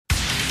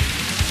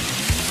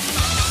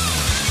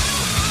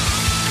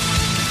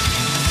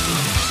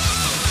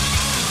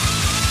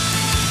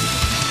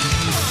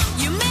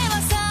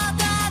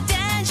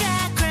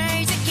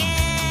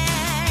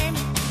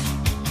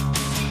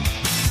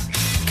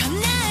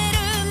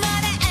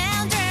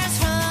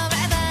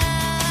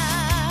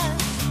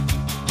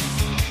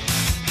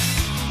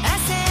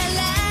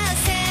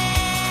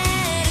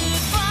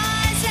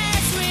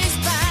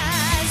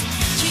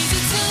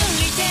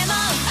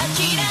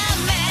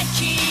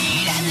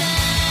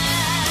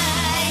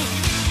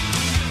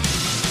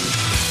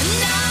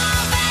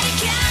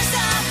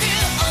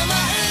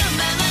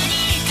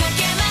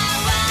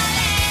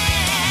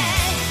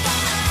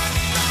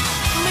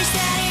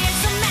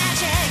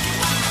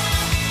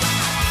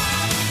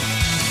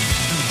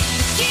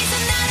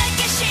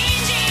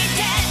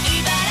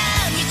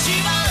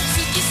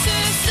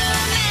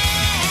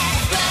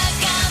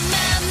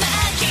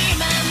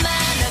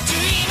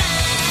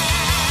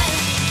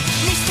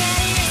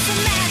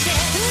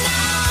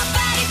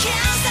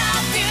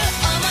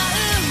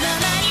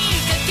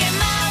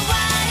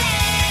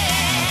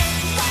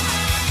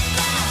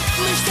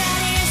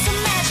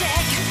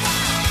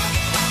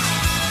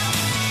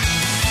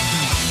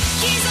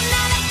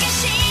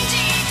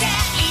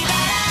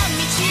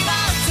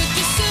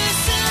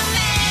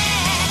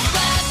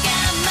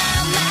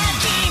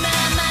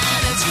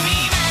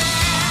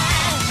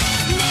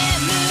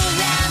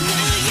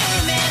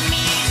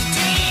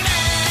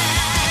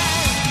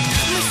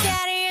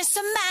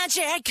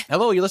Mike!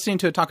 Hello, you're listening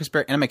to a Talk of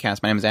Spirit Anime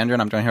Cast. My name is Andrew,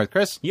 and I'm joined here with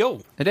Chris. Yo!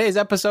 Today's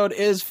episode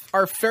is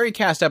our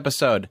Fairycast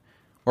episode,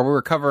 where we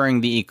were covering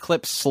the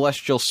Eclipse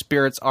Celestial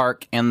Spirits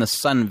arc and the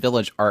Sun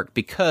Village arc,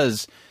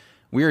 because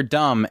we're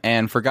dumb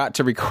and forgot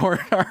to record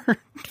our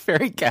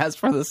Fairycast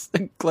for the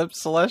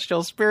Eclipse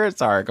Celestial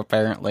Spirits arc,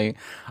 apparently.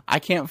 I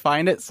can't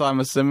find it, so I'm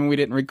assuming we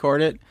didn't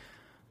record it.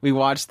 We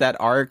watched that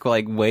arc,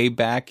 way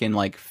back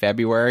in,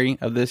 February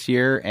of this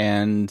year,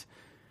 and...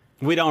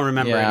 We don't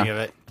remember any of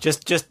it.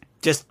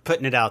 Just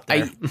putting it out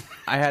there.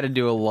 I had to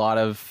do a lot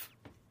of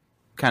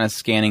kind of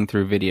scanning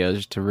through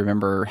videos to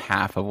remember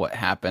half of what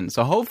happened.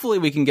 So hopefully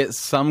we can get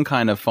some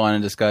kind of fun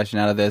and discussion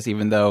out of this,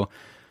 even though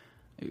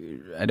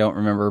I don't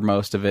remember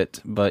most of it.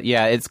 But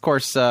yeah, it's, of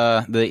course,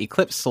 the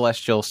Eclipse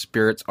Celestial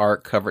Spirits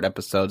arc covered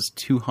episodes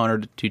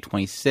 200 to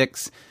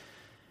 226.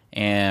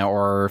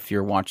 Or if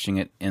you're watching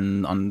it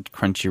on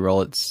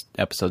Crunchyroll, it's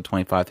episode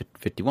 25 to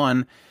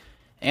 51.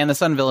 And the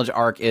Sun Village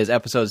arc is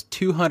episodes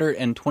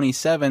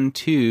 227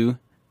 to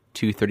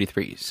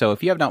 233. So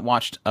if you have not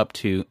watched up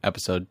to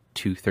episode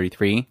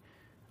 233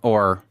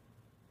 or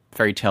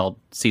Fairy Tail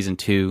Season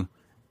 2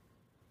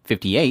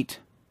 58,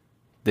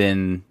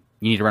 then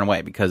you need to run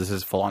away, because this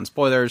is full-on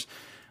spoilers.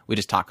 We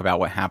just talk about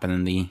what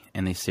happened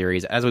in the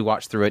series as we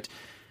watch through it.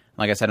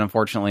 Like I said,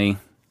 unfortunately,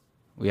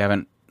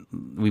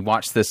 we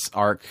watched this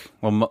arc.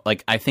 Well,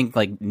 I think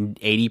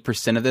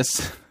 80% of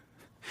this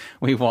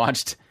we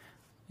watched,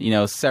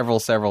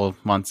 several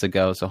months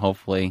ago. So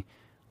hopefully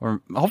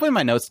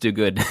my notes do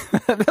good.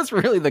 That's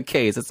really the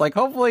case. It's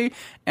hopefully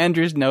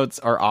Andrew's notes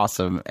are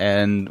awesome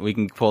and we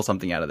can pull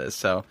something out of this.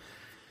 So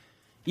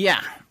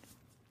yeah,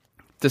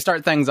 to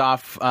start things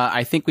off,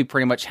 I think we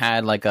pretty much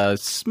had a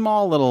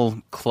small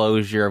little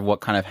closure of what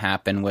kind of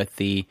happened with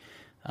the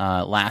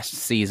last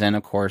season.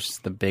 Of course,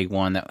 the big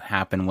one that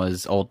happened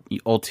was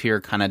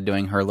Ultir kind of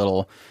doing her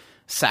little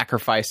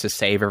sacrifice to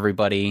save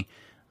everybody.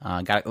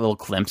 Got little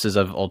glimpses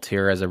of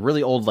Ultir as a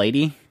really old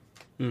lady.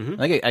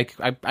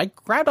 Mm-hmm. I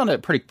grabbed on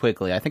it pretty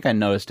quickly. I think I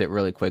noticed it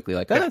really quickly.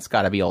 That's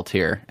got to be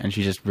Ultir, and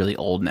she's just really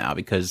old now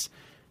because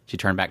she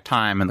turned back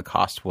time, and the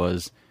cost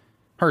was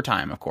her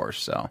time, of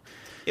course. So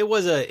it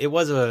was a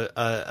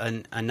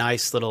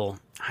nice little.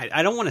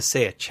 I don't want to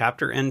say a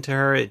chapter end to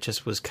her. It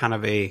just was kind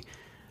of a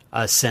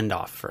send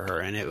off for her,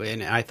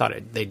 and I thought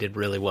they did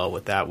really well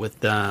with that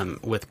with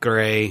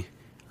Gray.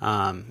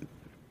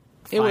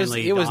 It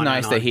was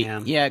nice that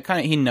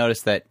he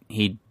noticed that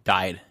he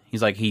died.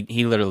 He's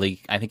he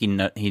literally, I think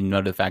he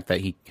noted the fact that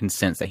he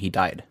consents that he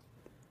died.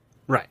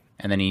 Right.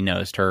 And then he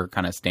noticed her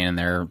kind of standing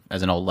there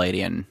as an old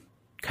lady and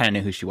kind of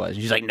knew who she was.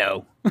 And she's like,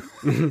 no.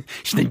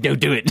 She's like,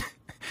 don't do it.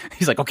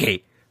 He's like,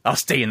 okay, I'll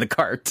stay in the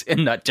cart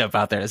and not jump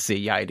out there to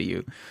say hi to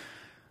you.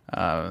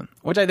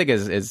 Which I think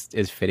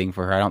is fitting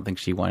for her. I don't think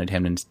she wanted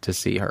him to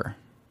see her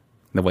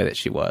the way that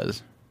she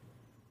was.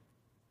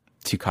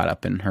 Too caught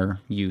up in her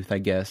youth, I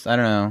guess. I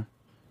don't know.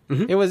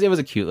 Mm-hmm. It was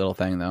a cute little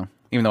thing, though.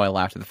 Even though I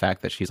laughed at the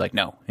fact that she's like,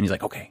 no. And he's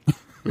like, okay.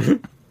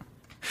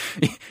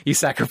 You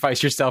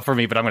sacrifice yourself for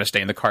me, but I'm going to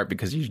stay in the cart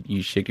because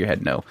you shake your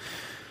head no.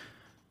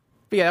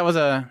 But yeah,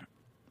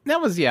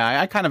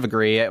 I kind of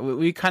agree.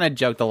 We kind of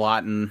joked a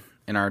lot in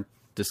our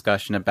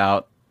discussion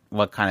about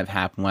what kind of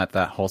happened with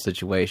that whole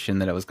situation,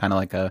 that it was kind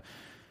of a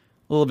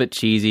little bit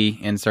cheesy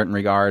in certain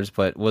regards,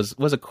 but was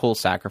a cool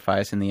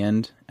sacrifice in the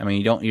end. I mean,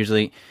 you don't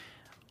usually...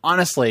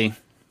 Honestly,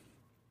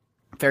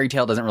 Fairy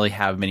Tail doesn't really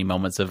have many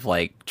moments of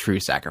true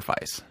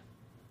sacrifice.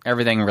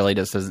 Everything really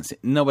just doesn't.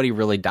 Nobody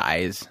really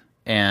dies,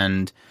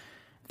 and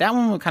that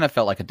one kind of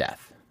felt like a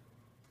death,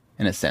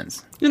 in a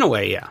sense. In a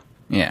way, yeah.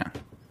 Yeah,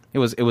 it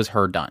was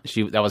her done.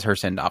 That was her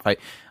send off. I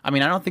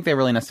mean, I don't think they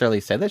really necessarily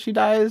said that she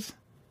dies.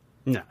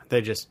 No,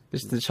 they just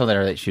to show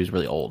that she was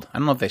really old. I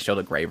don't know if they showed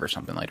a grave or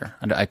something later.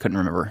 I couldn't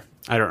remember.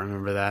 I don't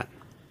remember that.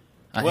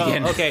 Well,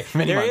 again, okay,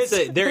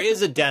 there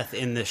is a death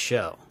in this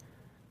show.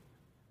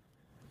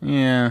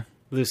 Yeah.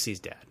 Lucy's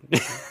dead.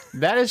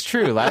 That is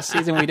true. Last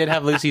season we did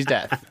have Lucy's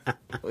death.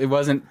 It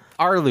wasn't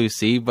our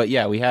Lucy, but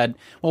yeah,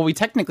 we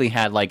technically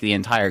had the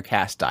entire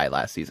cast die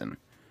last season.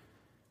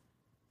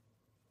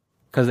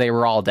 Because they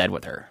were all dead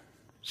with her.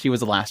 She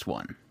was the last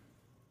one.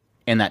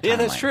 In that timeline. Yeah,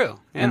 that's true.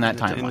 Yeah, in that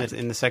timeline.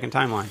 In the second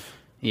timeline.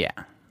 Yeah,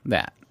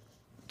 that.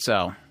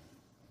 So,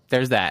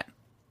 there's that.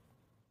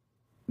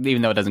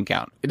 Even though it doesn't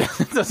count. It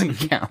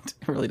doesn't count.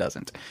 It really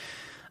doesn't.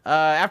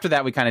 After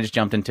that, we kind of just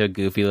jumped into a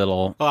goofy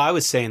little... Oh, I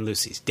was saying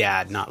Lucy's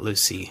dad, not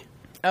Lucy.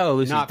 Oh,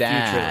 Lucy's not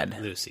dad.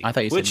 Future Lucy. I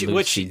thought you said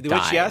Lucy died.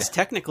 Which, yes,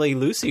 technically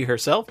Lucy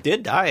herself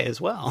did die as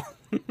well.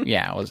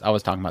 Yeah, I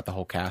was talking about the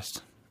whole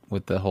cast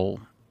with the whole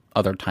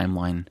other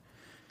timeline.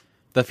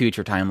 The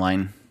future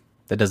timeline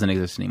that doesn't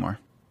exist anymore.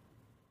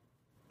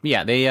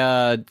 Yeah, they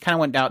kind of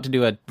went out to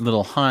do a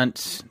little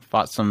hunt,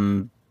 fought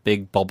some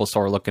big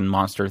Bulbasaur-looking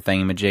monster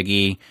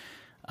thingamajiggy.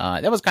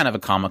 That was kind of a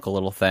comical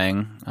little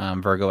thing.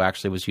 Virgo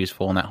actually was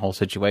useful in that whole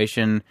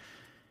situation.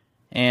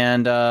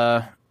 And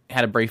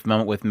had a brief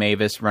moment with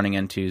Mavis running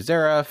into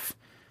Xerath,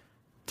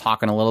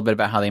 talking a little bit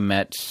about how they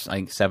met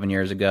 7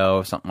 years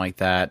ago, something like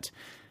that.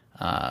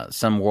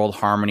 Some world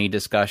harmony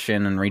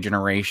discussion and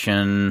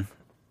regeneration.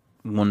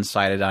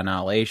 one-sided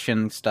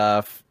annihilation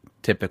stuff.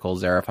 Typical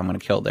Zareth, I'm going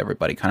to kill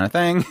everybody kind of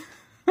thing.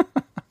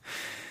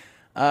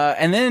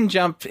 And then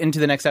jumped into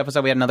the next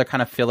episode. We had another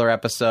kind of filler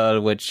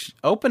episode, which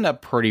opened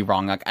up pretty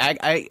wrong. Like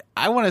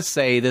I want to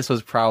say this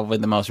was probably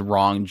the most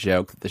wrong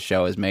joke that the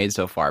show has made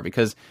so far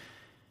because,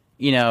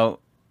 you know,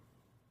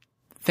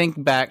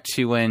 think back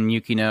to when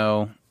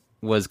Yukino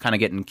was kind of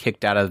getting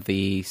kicked out of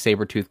the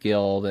Sabretooth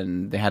Guild,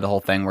 and they had the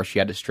whole thing where she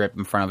had to strip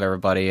in front of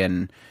everybody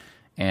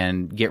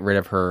and get rid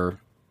of her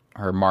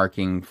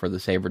marking for the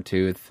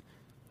Sabretooth.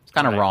 It's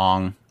kind of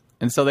wrong.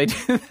 And so they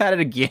did that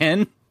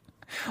again.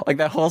 Like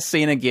that whole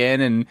scene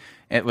again, and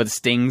it with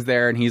Sting's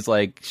there, and he's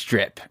like,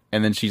 strip.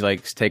 And then she's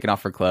like taking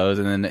off her clothes,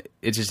 and then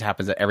it just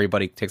happens that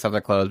everybody takes off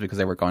their clothes because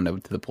they were going to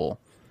the pool.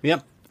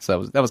 Yep.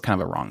 So that was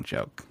kind of a wrong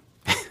joke.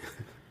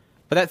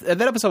 But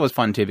that episode was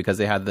fun too because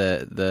they had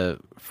the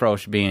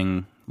Frosh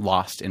being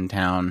lost in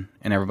town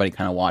and everybody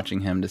kind of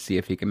watching him to see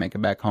if he could make it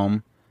back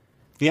home.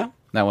 Yeah,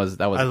 that was.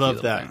 I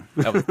love that.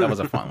 That was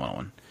a fun little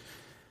one.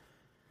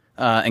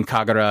 And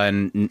Kagura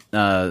and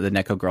the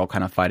Neko girl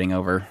kind of fighting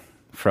over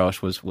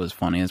Frosh was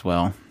funny as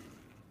well.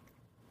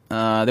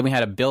 Then we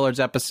had a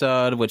billiards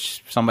episode,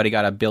 which somebody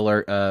got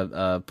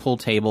a pool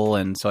table,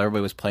 and so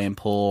everybody was playing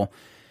pool.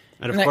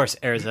 And of course,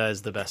 Erza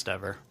is the best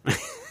ever.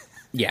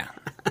 Yeah.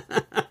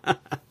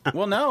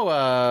 Well,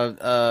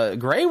 no,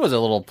 Gray was a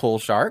little pool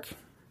shark.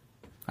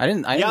 I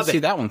didn't see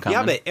that one coming.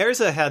 Yeah, but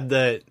Erza had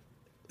the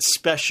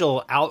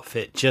special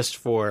outfit just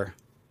for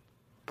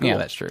pool. Yeah,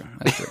 that's true.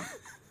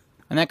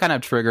 And that kind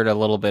of triggered a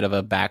little bit of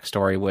a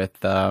backstory with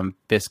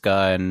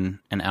Biska and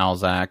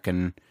Alzak.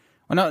 And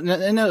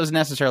it was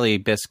necessarily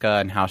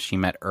Biska and how she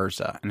met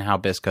Urza and how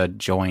Biska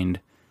joined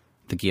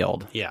the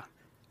guild. Yeah.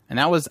 And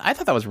I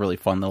thought that was really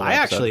fun. I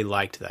actually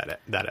liked that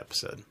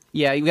episode.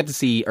 Yeah, you get to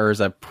see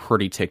Urza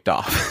pretty ticked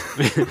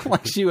off.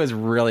 Like she was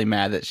really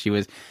mad that she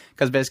was,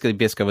 because basically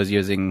Biska was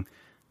using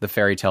the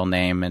fairy tale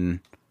name and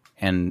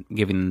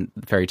giving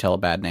the fairy tale a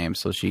bad name,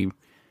 so she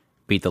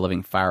beat the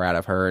living fire out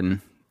of her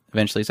and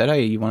eventually said,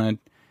 "Hey, you want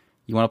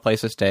a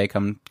place to stay?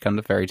 Come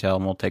to Fairy Tale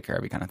and we'll take care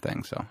of you," kind of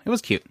thing. So it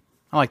was cute.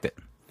 I liked it.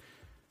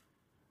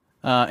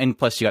 And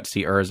plus you got to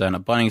see Urza in a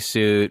bunny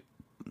suit,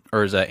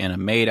 Urza in a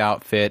maid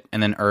outfit,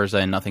 and then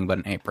Urza in nothing but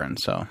an apron.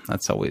 So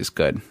that's always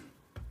good.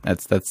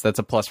 That's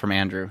a plus from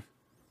Andrew.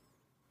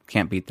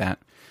 Can't beat that.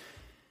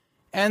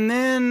 And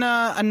then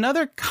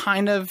another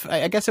kind of,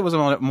 I guess it was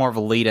more of a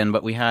lead-in,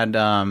 but we had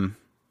an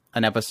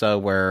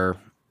episode where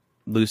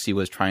Lucy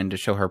was trying to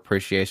show her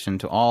appreciation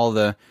to all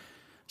the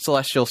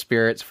celestial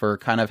spirits for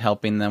kind of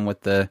helping them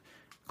with the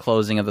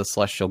closing of the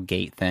celestial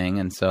gate thing.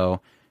 And so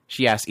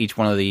she asked each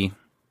one of the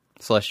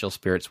celestial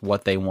spirits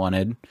what they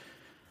wanted.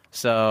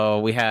 So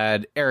we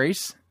had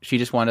Ares. She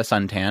just wanted a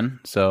suntan,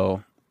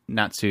 so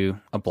Natsu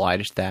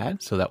obliged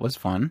that, so that was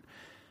fun.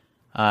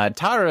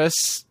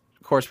 Taurus,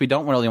 of course, we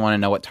don't really want to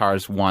know what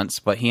Taurus wants,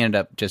 but he ended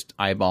up just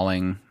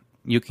eyeballing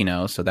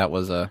Yukino, so that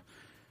was I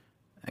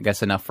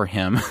guess enough for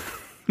him.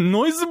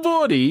 Noisy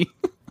body.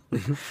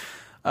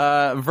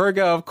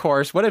 Virgo, of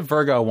course. What did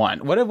Virgo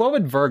want? What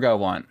would Virgo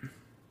want?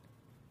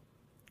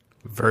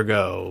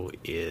 Virgo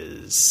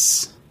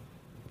is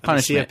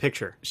punishment. See a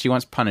picture. She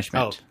wants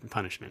punishment. Oh,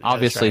 punishment.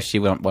 Obviously, right. she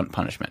won't want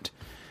punishment.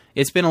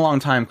 It's been a long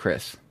time,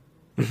 Chris.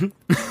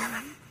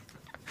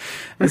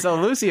 And so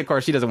Lucy, of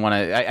course, she doesn't want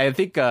to. I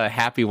think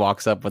Happy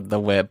walks up with the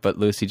whip, but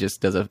Lucy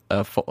just does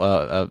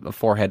a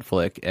forehead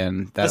flick,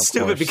 and that's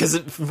stupid because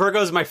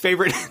Virgo is my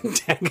favorite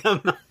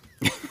Dagam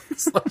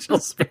celestial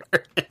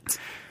spirit.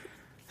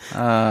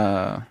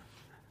 And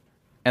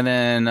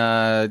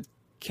then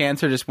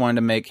Cancer just wanted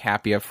to make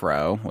Happy a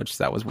fro, which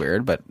that was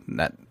weird, but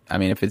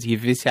if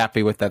he's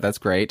happy with that, that's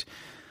great.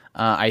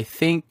 I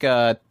think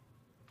Ebby.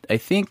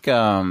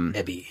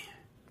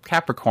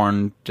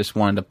 Capricorn just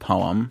wanted a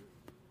poem,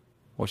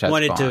 which that's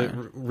wanted fine.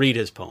 to read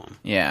his poem.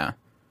 Yeah.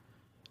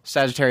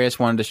 Sagittarius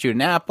wanted to shoot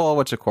an apple,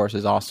 which of course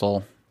is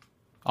also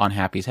on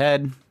Happy's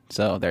head.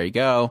 So there you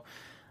go.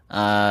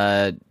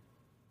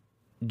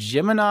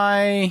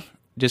 Gemini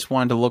just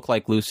wanted to look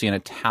like Lucy in a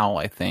towel,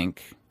 I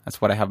think. That's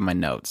what I have in my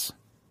notes,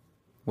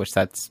 which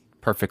that's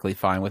perfectly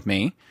fine with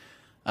me.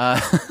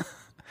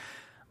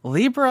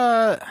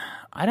 Libra,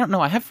 I don't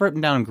know. I have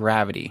written down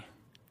gravity.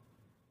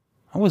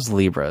 What was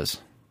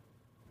Libra's?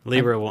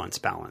 Libra wants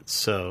balance,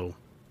 so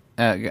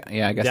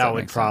yeah, I guess that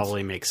would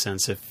probably make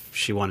sense if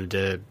she wanted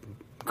to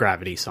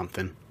gravity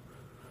something.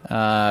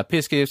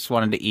 Pisces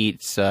wanted to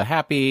eat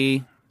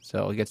Happy,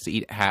 so he gets to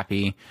eat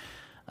Happy.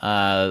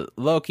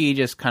 Loki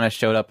just kind of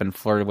showed up and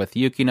flirted with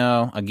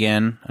Yukino.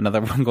 Again,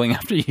 another one going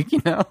after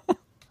Yukino.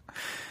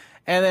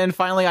 And then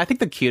finally, I think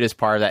the cutest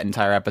part of that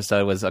entire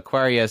episode was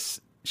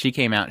Aquarius. She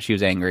came out, she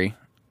was angry.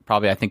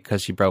 Probably, I think,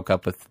 because she broke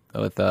up with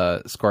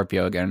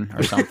Scorpio again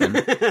or something.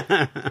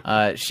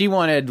 She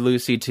wanted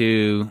Lucy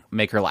to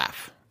make her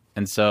laugh.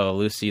 And so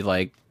Lucy,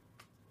 I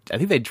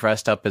think they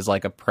dressed up as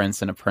like a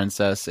prince and a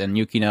princess, and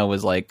Yukino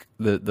was like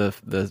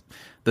the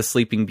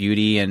sleeping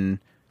beauty, and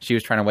she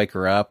was trying to wake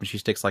her up, and she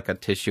sticks like a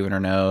tissue in her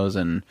nose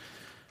and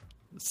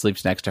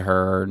sleeps next to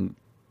her. And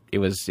it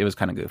was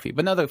kind of goofy.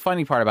 But no, the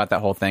funny part about that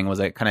whole thing was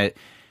that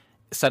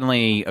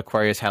suddenly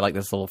Aquarius had like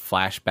this little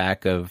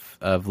flashback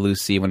of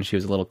Lucy when she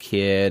was a little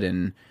kid,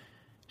 and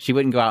she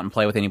wouldn't go out and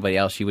play with anybody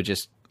else. She would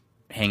just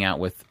hang out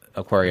with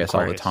Aquarius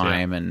all the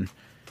time, and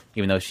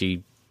even though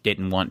she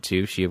didn't want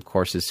to, she of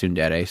course is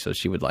tsundere, so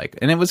she would like,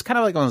 and it was kind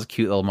of like one of those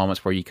cute little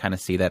moments where you kind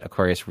of see that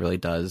Aquarius really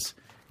does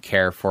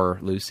care for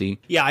Lucy.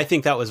 Yeah, I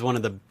think that was one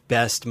of the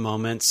best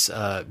moments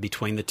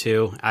between the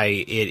two.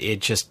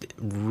 It just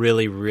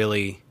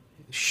really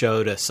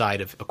showed a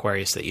side of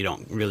Aquarius that you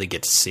don't really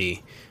get to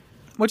see.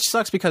 Which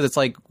sucks because it's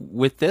like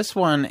with this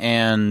one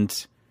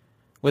and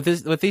with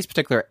these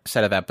particular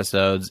set of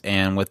episodes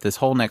and with this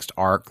whole next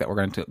arc that we're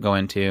going to go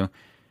into,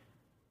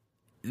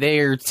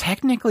 they're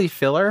technically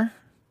filler.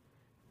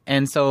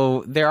 And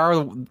so there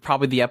are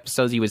probably the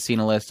episodes you would see in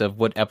a list of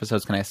what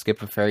episodes can I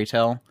skip of Fairy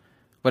Tail.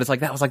 But it's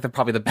like that was like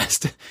probably the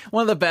best,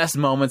 one of the best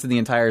moments in the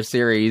entire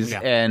series,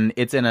 and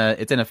it's in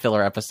a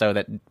filler episode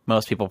that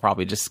most people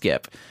probably just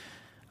skip.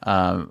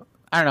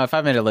 I don't know, if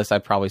I made a list,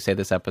 I'd probably say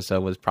this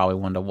episode was probably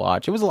one to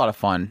watch. It was a lot of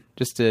fun,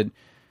 just to,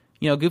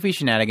 goofy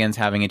shenanigans,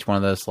 having each one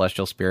of the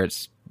celestial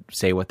spirits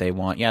say what they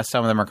want. Yeah,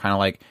 some of them are kind of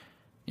like,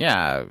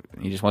 yeah,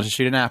 he just wants to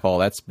shoot an apple.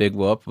 That's big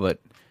whoop, but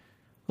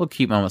little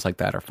cute moments like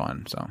that are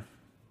fun. So,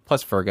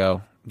 plus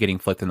Virgo getting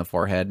flicked in the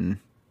forehead and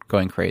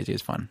going crazy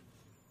is fun.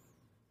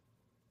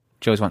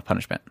 She always wants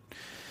punishment.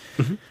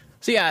 Mm-hmm.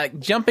 So yeah,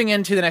 jumping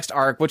into the next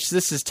arc, which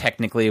this is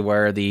technically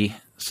where the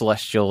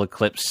celestial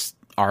eclipse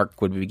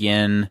arc would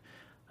begin.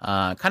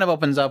 Kind of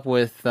opens up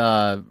with,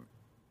 I don't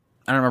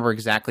remember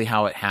exactly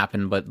how it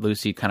happened, but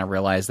Lucy kind of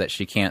realized that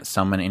she can't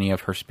summon any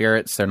of her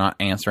spirits. They're not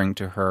answering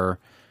to her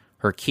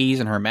keys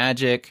and her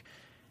magic.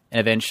 And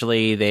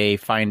eventually they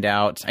find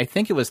out, I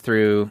think it was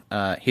through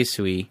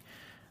Hisui.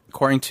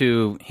 According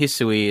to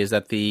Hisui, is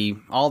that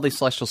all the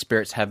celestial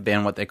spirits have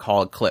been what they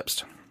call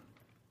eclipsed.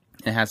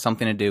 It has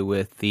something to do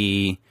with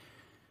the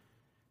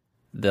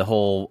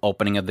whole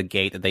opening of the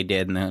gate that they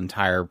did in the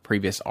entire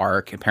previous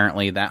arc.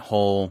 Apparently that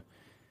whole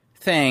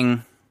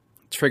thing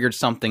triggered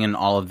something in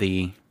all of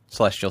the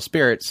celestial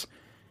spirits,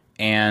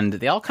 and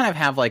they all kind of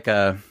have like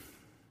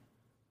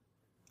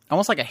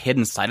almost like a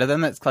hidden side of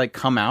them that's like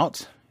come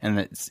out, and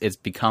it's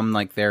become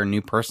like their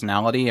new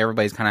personality.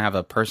 Everybody's kind of have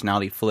a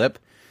personality flip,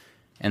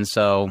 and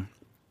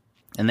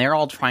they're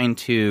all trying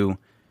to.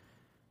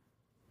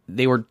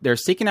 They're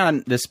seeking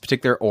out this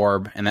particular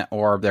orb, and that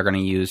orb they're going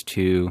to use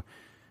to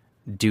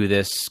do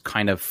this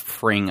kind of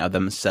freeing of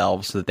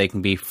themselves so that they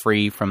can be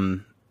free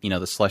from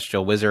the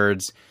celestial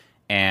wizards.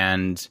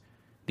 And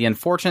the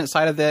unfortunate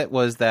side of it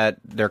was that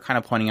they're kind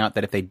of pointing out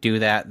that if they do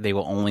that, they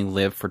will only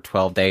live for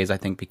 12 days, I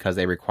think, because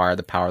they require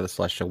the power of the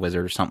celestial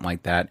wizard or something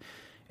like that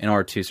in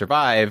order to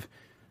survive.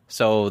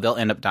 So they'll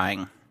end up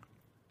dying.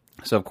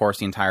 So, of course,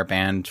 the entire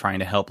band trying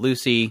to help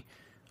Lucy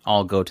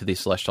all go to the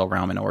celestial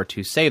realm in order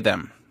to save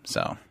them.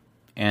 So,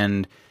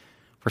 and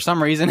for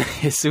some reason,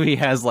 Hisui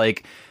has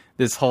like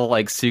this whole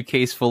like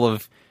suitcase full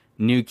of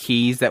new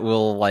keys that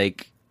will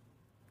like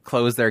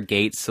close their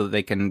gates so that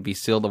they can be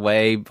sealed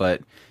away,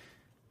 but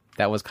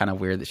that was kind of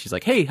weird that she's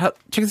like, hey, check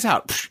this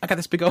out. I got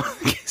this big old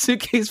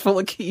suitcase full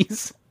of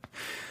keys.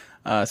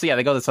 So yeah,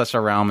 they go to the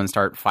celestial realm and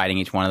start fighting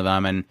each one of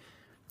them, and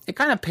it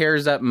kind of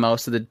pairs up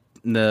most of the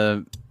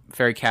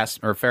fairy tale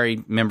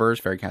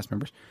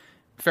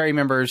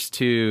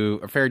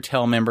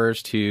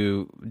members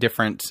to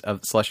different of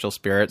celestial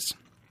spirits.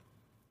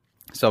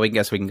 So we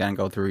can kind of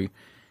go through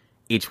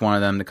each one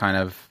of them to kind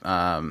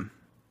of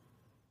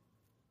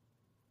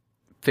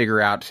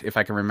figure out if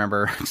I can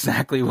remember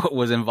exactly what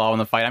was involved in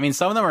the fight. I mean,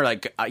 some of them are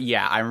like,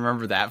 yeah, I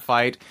remember that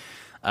fight.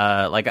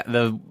 Like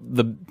of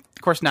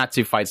course,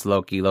 Natsu fights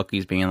Loki.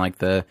 Loki's being like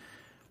the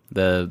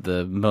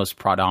most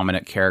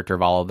predominant character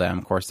of all of them.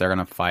 Of course, they're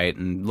gonna fight,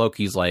 and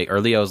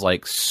Leo's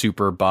like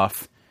super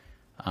buff.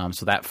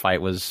 So that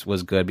fight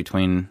was good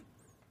between.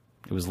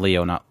 It was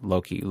Leo, not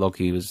Loki.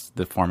 Loki was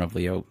the form of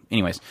Leo.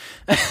 Anyways,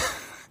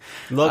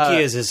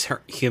 Loki is his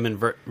human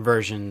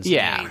version's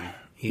name.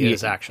 He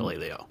is actually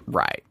Leo.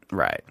 Right.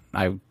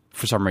 I,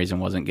 for some reason,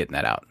 wasn't getting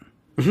that out.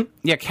 Mm-hmm.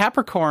 Yeah,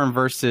 Capricorn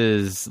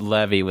versus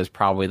Levy was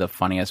probably the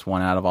funniest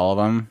one out of all of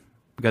them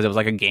because it was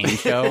like a game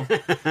show.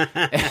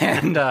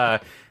 And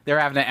they were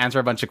having to answer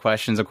a bunch of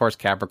questions. Of course,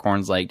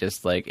 Capricorn's like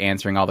just like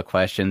answering all the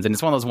questions. And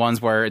it's one of those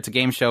ones where it's a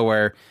game show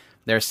where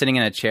they're sitting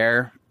in a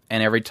chair,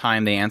 and every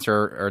time they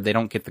answer or they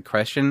don't get the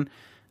question,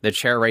 the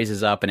chair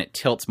raises up and it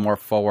tilts more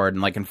forward.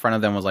 And like in front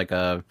of them was like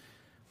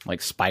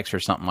spikes or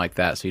something like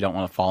that, so you don't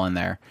want to fall in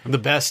there.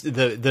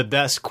 The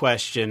best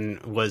question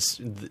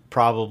was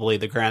probably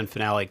the grand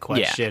finale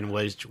question.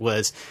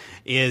 Yeah.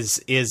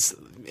 Is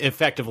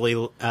effectively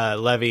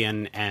Levy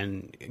and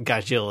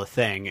Gajil a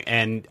thing?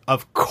 And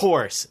of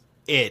course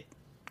it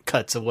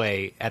cuts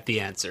away at the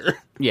answer.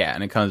 Yeah,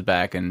 and it comes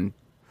back and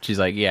she's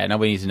like, yeah,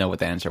 nobody needs to know what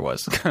the answer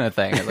was, kind of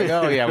thing. It's like,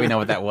 oh yeah, we know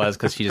what that was,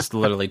 because she just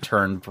literally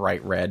turned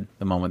bright red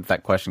the moment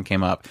that question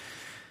came up.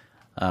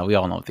 We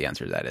all know what the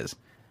answer to that is.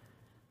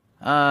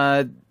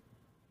 Yeah,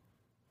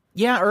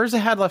 Urza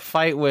had a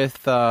fight with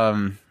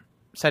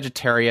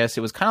Sagittarius.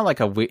 It was kind of like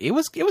it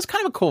was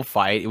kind of a cool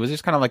fight. It was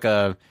just kind of like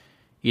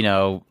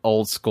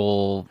old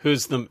school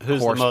who's the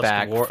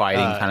horseback most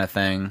fighting kind of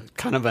thing.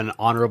 Kind of an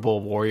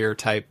honorable warrior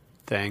type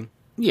thing.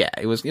 Yeah,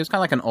 it was kind of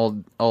like an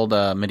old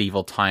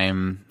medieval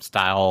time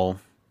style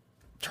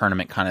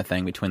tournament kind of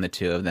thing between the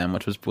two of them,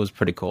 which was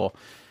pretty cool.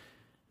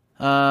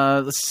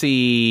 Let's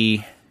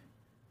see.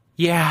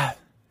 Yeah,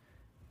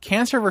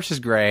 Cancer versus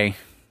Gray.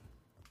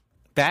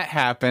 That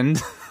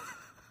happened.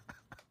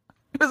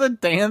 It was a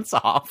dance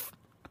off.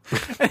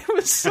 It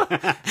was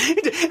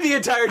the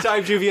entire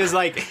time Juvia's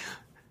like,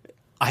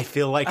 I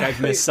feel like I've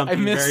missed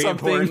something very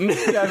important.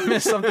 Yeah, I've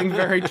missed something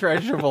very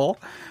treasurable.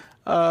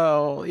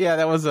 Oh, yeah,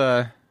 that was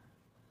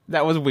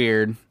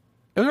weird.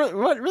 It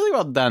was really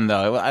well done,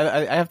 though.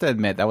 I have to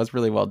admit, that was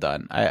really well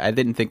done. I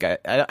didn't think...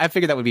 I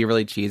figured that would be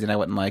really cheesy and I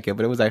wouldn't like it,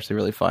 but it was actually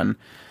really fun.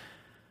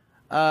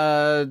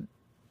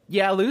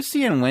 Yeah,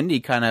 Lucy and Wendy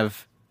kind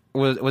of...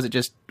 Was it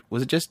just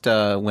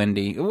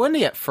Wendy?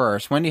 Wendy at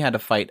first. Wendy had to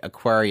fight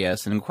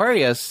Aquarius, and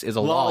Aquarius is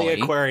a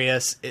lolly.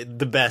 Aquarius,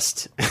 the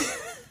best.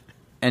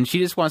 And she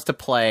just wants to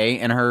play,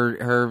 and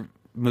her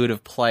mood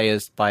of play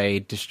is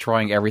by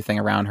destroying everything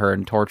around her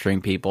and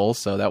torturing people,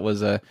 so that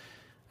was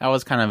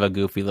kind of a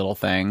goofy little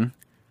thing.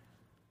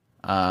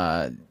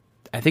 I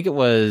think it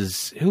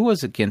was... Who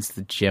was against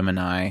the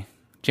Gemini?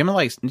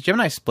 Gemini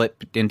split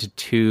into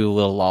two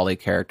little lolly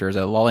characters,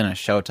 a lolly and a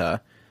Shota.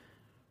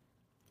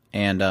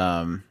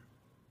 And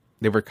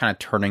they were kind of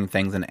turning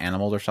things into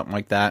animals or something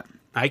like that.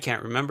 I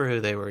can't remember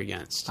who they were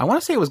against. I want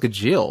to say it was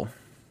Gajil.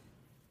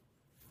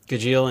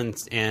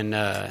 Gajil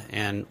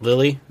and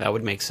Lily? That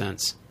would make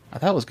sense. I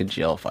thought it was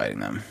Gajil fighting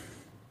them.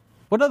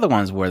 What other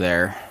ones were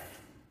there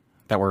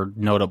that were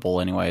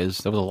notable anyways?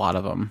 There was a lot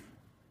of them.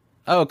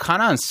 Oh,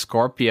 Kana and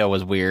Scorpio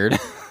was weird.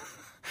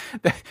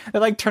 they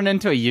like turned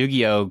into a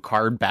Yu-Gi-Oh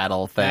card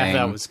battle thing.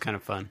 Yeah, that was kind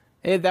of fun.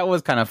 That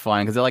was kind of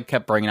fun because they like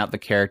kept bringing out the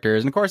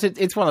characters. And of course,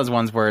 it's one of those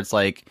ones where it's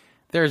like,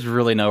 there's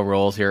really no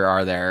rules here,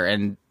 are there?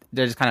 And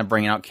they're just kind of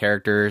bringing out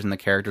characters, and the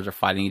characters are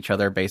fighting each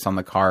other based on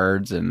the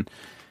cards. And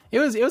it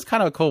was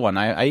kind of a cool one.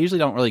 I usually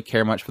don't really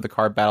care much for the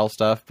card battle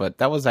stuff, but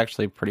that was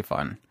actually pretty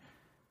fun.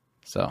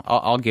 So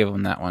I'll give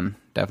them that one,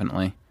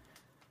 definitely.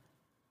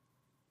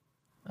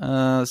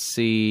 Let's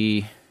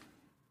see.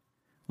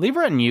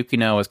 Libra and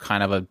Yukino was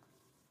kind of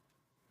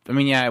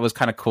it was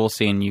kind of cool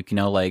seeing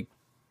Yukino like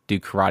do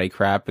karate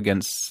crap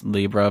against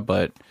Libra,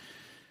 but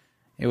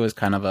it was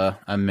kind of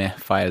a meh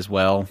fight as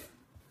well.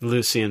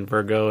 Lucy and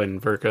Virgo.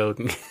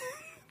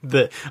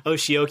 The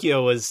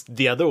Oshiokio was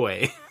the other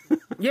way.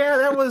 Yeah,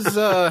 that was...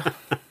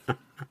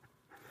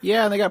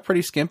 yeah, they got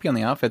pretty skimpy on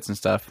the outfits and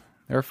stuff.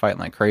 They were fighting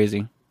like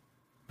crazy.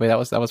 But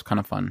that was kind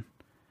of fun.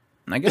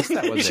 And I guess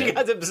that was she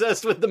got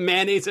obsessed with the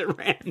mayonnaise at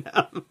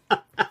random.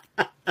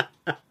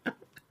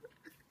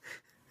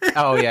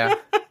 Oh, yeah.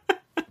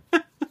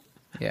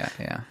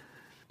 Yeah.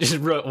 Just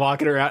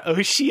walking around,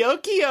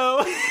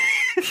 Oshiokio!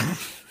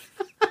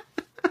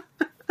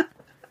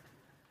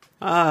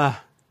 Yeah,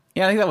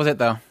 I think that was it,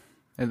 though.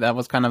 That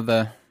was kind of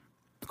of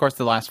course,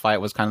 the last fight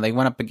was kind of, they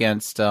went up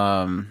against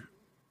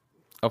Ophiuchus.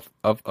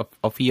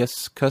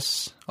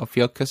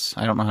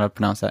 I don't know how to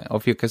pronounce that.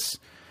 Ophiuchus.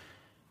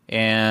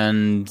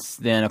 And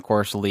then, of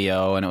course,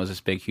 Leo, and it was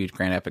this big, huge,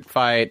 grand, epic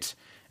fight.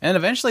 And then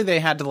eventually they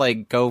had to,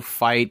 like, go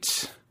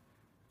fight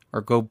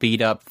or go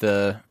beat up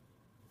the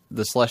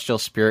Celestial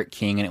Spirit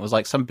King, and it was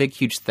like some big,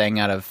 huge thing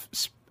out of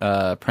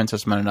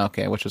Princess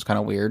Mononoke, which was kind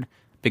of weird.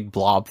 Big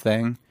blob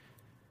thing.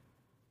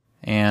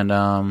 And,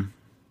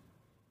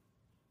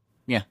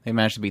 yeah, they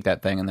managed to beat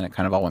that thing, and then it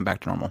kind of all went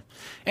back to normal.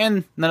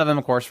 And none of them,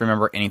 of course,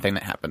 remember anything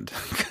that happened.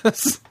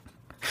 Because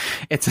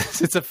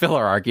it's a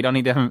filler arc. You don't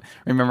need to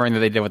remembering that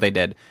they did what they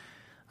did.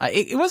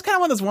 It was kind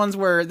of one of those ones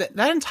where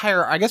that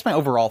entire... I guess my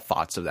overall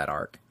thoughts of that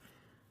arc.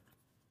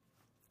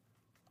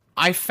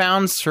 I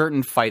found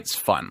certain fights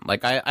fun.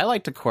 Like, I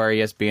liked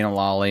Aquarius being a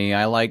lolly.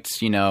 I liked,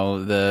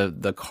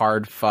 the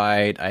card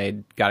fight.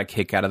 I got a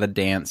kick out of the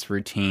dance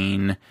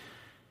routine.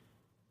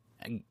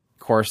 Of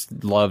course,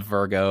 loved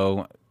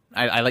Virgo.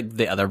 I liked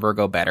the other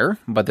Virgo better,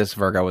 but this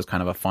Virgo was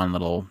kind of a fun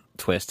little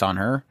twist on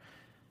her.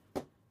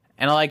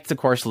 And I liked, of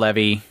course,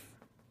 Levy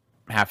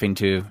having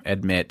to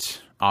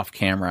admit off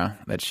camera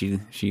that she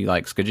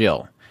likes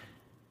Gajil.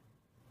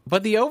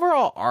 But the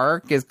overall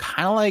arc is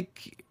kind of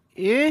like,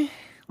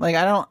 Like,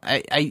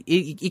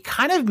 it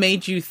kind of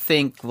made you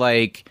think,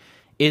 like,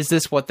 is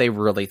this what they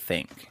really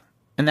think?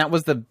 And that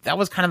was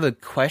kind of the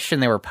question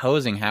they were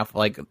posing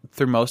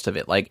through most of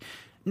it. Like,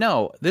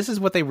 no, this is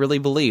what they really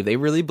believe. They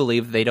really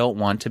believe they don't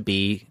want to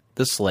be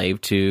the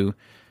slave to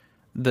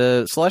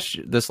the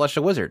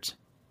celestial wizards.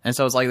 And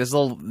so it's like this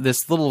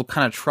little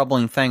kind of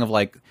troubling thing of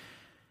like,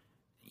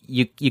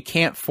 you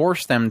can't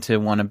force them to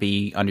want to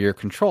be under your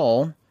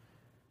control.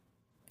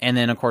 And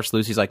then of course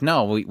Lucy's like,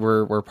 no,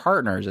 we're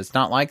partners. It's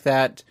not like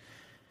that.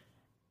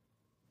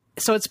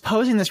 So it's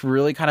posing this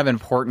really kind of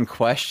important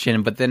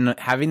question, but then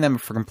having them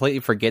completely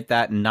forget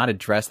that and not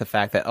address the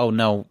fact that, oh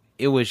no,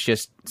 it was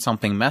just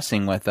something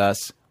messing with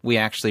us. We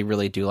actually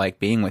really do like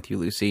being with you,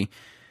 Lucy.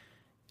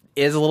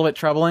 Is a little bit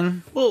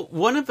troubling. Well,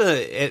 one of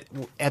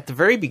at the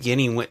very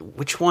beginning,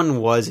 which one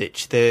was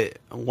it?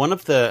 One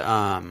of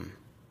the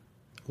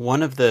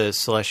one of the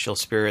celestial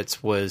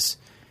spirits was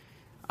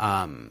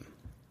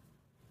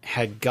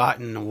had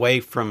gotten away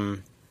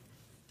from,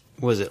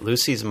 was it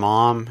Lucy's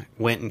mom,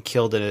 went and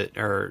killed it,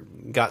 or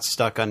got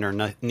stuck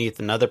underneath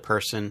another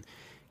person,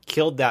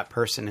 killed that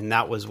person, and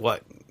that was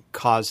what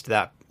caused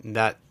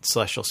that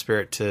celestial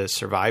spirit to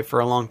survive for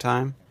a long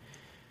time.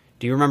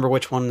 Do you remember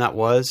which one that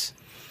was?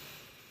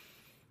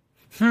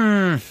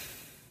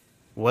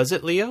 Was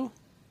it Leo?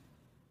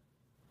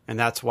 And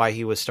that's why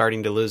he was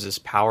starting to lose his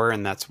power,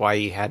 and that's why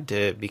he had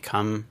to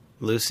become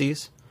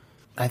Lucy's?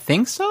 I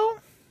think so.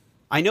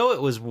 I know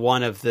it was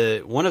one of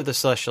the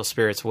celestial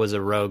spirits was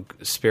a rogue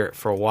spirit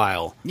for a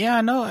while. Yeah,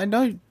 I know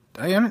what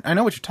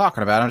you're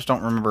talking about. I just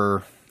don't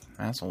remember.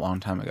 That's a long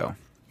time ago.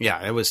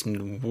 Yeah, it was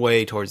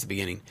way towards the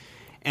beginning.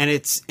 And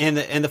it's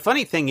the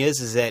funny thing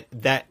is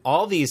that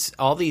all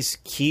these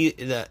key,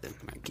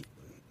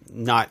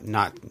 not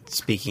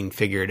speaking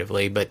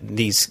figuratively, but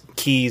these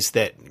keys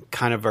that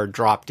kind of are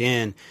dropped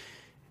in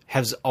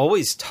has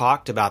always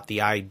talked about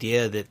the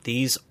idea that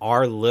these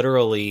are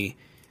literally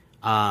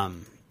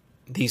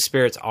these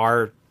spirits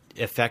are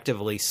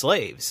effectively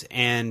slaves,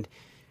 and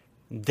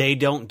they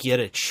don't get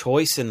a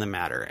choice in the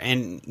matter.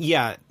 And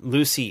yeah,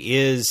 Lucy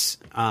is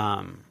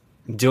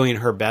doing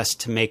her best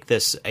to make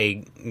this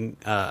a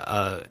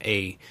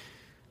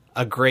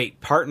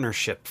great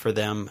partnership for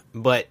them,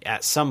 but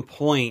at some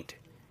point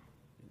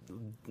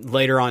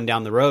later on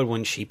down the road,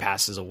 when she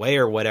passes away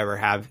or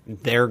whatever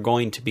they're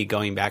going to be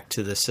going back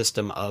to the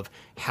system of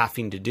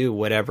having to do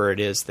whatever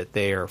it is that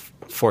they are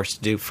forced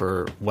to do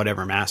for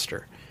whatever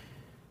master.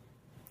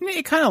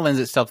 It kind of lends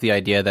itself to the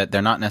idea that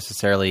they're not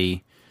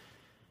necessarily,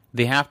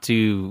 they have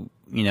to,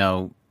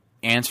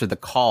 answer the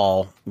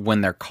call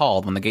when they're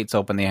called. When the gates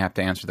open, they have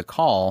to answer the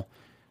call,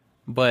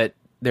 but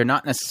they're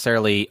not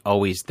necessarily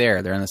always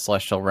there. They're in the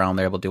celestial realm.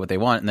 They're able to do what they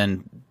want, and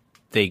then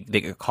they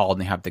get called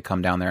and they have to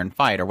come down there and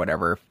fight or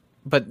whatever.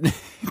 But,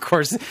 of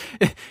course,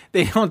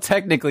 they don't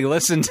technically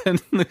listen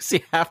to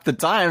Lucy half the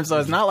time, so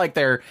it's not like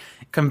they're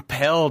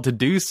compelled to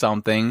do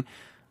something.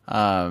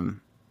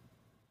 I'm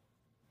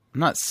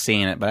not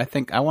seeing it, but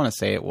I want to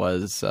say it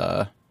was,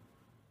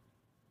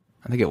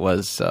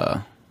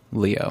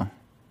 Leo.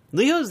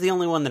 Leo's the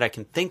only one that I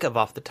can think of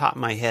off the top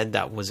of my head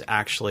that was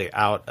actually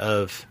out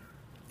of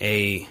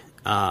a...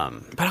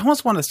 But I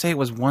almost wanted to say it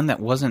was one that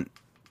wasn't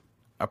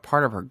a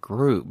part of her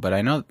group, but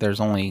I know that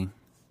there's only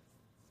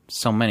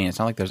so many. It's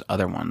not like there's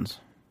other ones.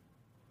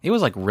 It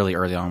was like really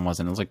early on,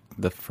 wasn't it? It was like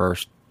the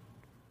first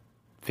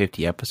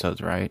 50 episodes,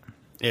 right?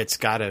 It's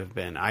got to have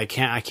been. I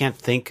can't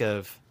think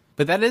of...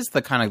 But that is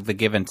the kind of the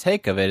give and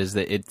take of it, is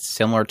that it's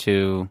similar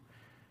to,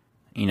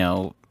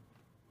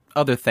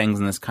 other things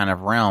in this kind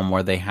of realm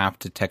where they have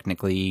to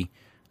technically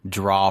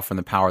draw from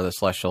the power of the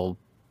celestial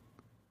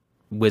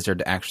wizard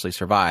to actually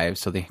survive.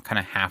 So they kind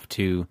of have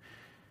to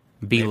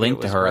be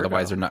linked to her, Virgo.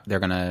 otherwise they're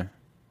gonna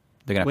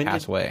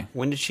pass away.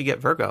 When did she get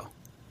Virgo?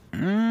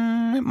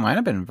 It might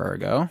have been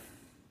Virgo.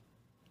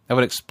 That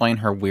would explain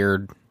her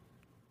weird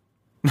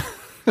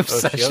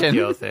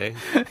obsession. thing.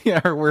 Yeah,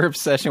 her weird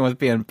obsession with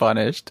being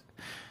punished.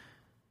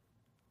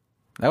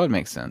 That would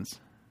make sense.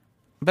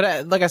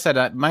 But like I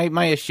said,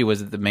 my issue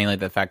was mainly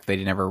the fact that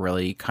they never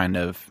really kind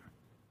of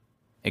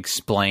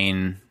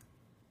explain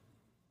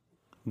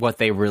what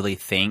they really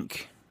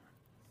think.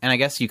 And I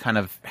guess you kind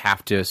of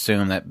have to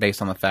assume that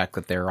based on the fact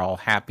that they're all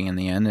happy in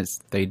the end,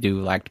 they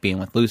do like being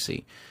with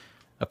Lucy.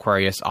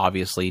 Aquarius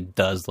obviously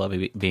does love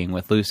being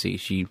with Lucy.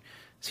 She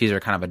sees her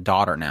kind of a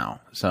daughter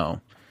now. So,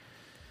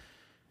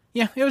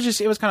 yeah, it was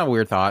kind of a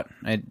weird thought.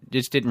 It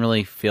just didn't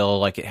really feel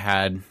like it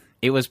had...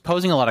 It was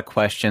posing a lot of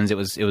questions. It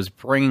was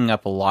bringing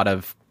up a lot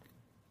of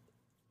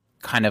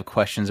kind of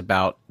questions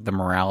about the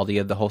morality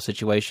of the whole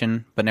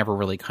situation, but never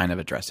really kind of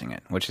addressing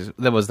it,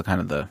 that was the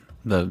kind of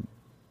the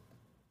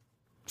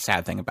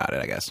sad thing about it,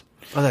 I guess.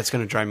 Oh, that's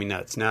going to drive me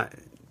nuts.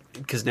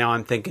 Because now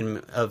I'm thinking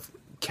of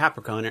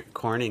Capricorn,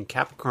 and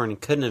Capricorn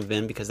couldn't have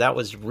been because that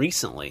was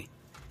recently.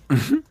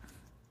 Mm-hmm.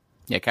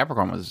 Yeah,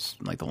 Capricorn was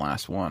like the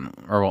last one.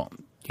 Or, well,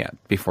 yeah,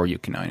 before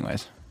Yukino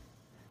anyways.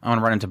 I want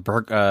to run into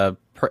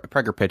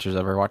Pregger pictures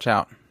of her. Watch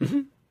out.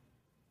 Mm-hmm.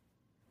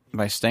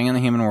 By staying in the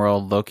human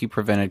world, Loki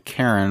prevented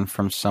Karen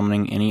from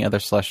summoning any other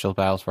celestial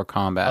battles for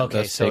combat,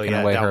 thus taking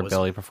away her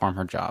ability to perform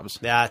her jobs.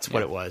 That's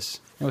what it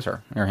was. It was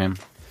her, or him.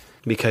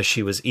 Because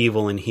she was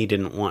evil and he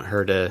didn't want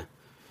her to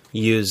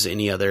use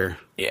any other...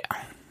 Yeah.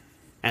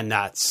 And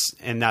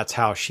that's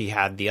how she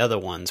had the other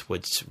ones,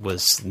 which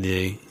was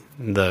the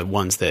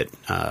ones that...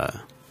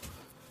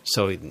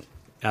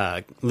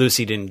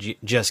 Lucy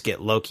didn't just get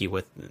Loki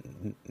with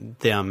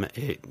them.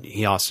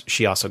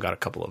 She also got a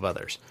couple of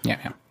others.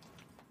 Yeah.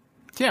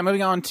 So yeah,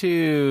 moving on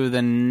to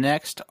the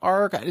next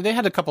arc. They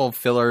had a couple of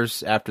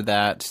fillers after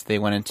that. They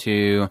had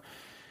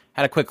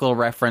a quick little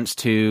reference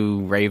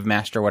to Rave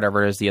Master,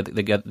 whatever it is,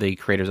 the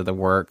creators of the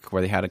work,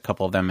 where they had a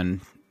couple of them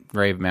in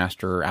Rave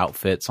Master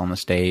outfits on the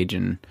stage.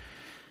 And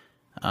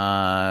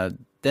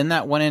then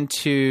that went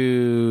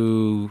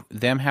into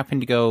them having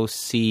to go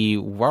see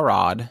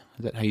Warrod.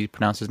 Is that how you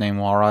pronounce his name,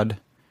 Warrod?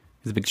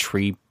 He's a big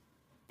tree,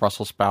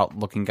 Brussels sprout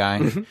looking guy.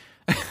 Mm-hmm.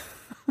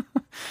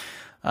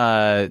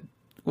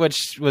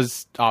 which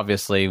was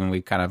obviously, when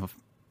we kind of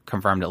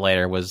confirmed it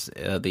later, was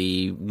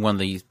one of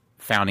the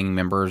founding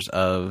members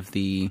of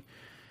the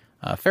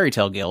Fairy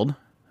Tale Guild.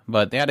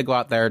 But they had to go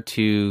out there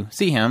to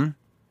see him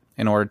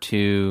in order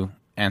to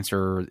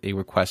answer a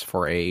request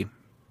for a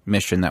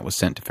mission that was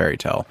sent to Fairy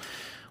Tale,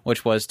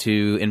 which was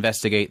to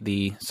investigate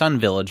the Sun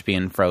Village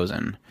being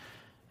frozen.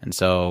 And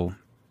so,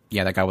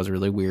 yeah, that guy was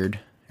really weird.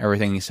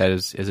 Everything he said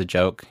is a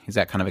joke. He's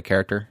that kind of a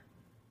character.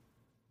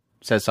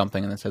 Says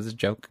something and then says it's a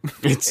joke.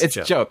 It's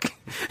a joke.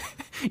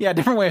 Yeah,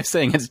 different way of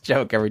saying it's a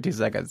joke every 2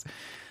 seconds.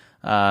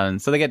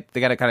 So they got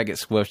to kind of get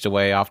swished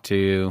away off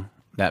to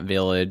that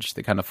village.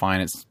 They kind of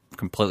find it's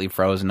completely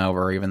frozen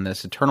over. Even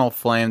this eternal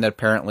flame that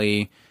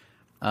apparently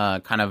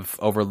kind of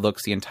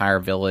overlooks the entire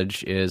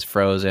village is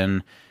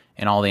frozen,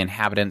 and all the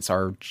inhabitants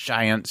are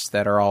giants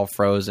that are all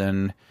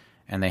frozen,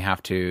 and they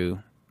have to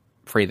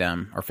free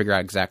them or figure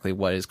out exactly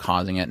what is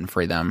causing it and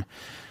free them.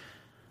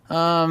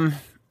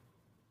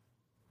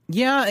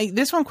 Yeah,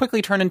 this one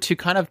quickly turned into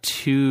kind of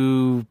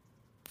 3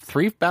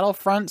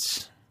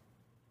 battlefronts.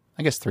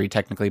 I guess 3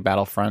 technically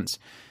battlefronts.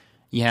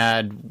 You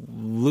had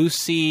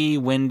Lucy,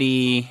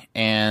 Wendy,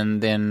 and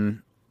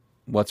then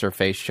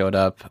what's-her-face showed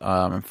up.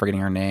 I'm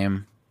forgetting her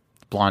name.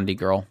 Blondie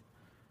girl.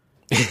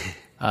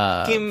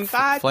 Flame?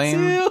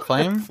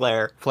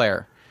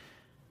 Flare.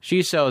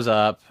 She shows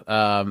up.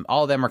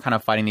 All of them are kind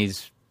of fighting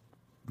these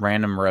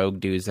random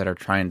rogue dudes that are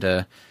trying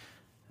to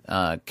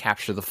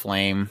capture the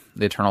flame,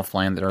 the eternal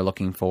flame that they're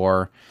looking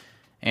for.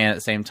 And at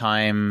the same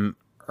time,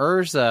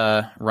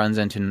 Urza runs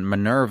into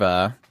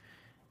Minerva,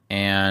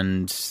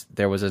 and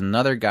there was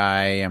another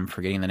guy, I'm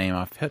forgetting the name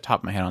off the top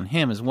of my head on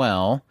him as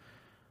well,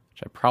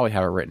 which I probably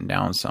have it written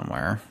down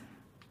somewhere.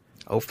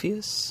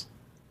 Ophius?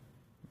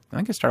 I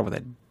think it started with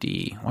a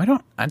D. I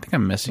think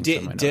I'm missing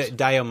something.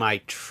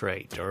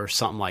 Diamitrate or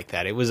something like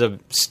that. It was a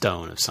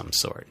stone of some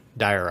sort.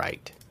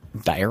 Diorite.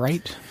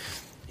 Diorite?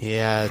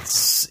 Yeah,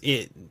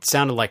 it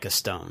sounded like a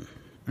stone.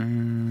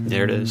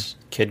 There it is.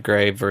 Kid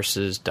Gray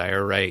versus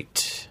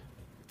Diorite.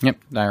 Yep,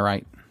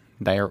 Diorite.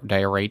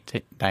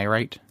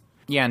 Diorite.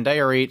 Yeah, and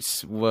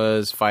Diorite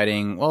was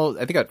fighting... Well,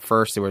 I think at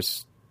first I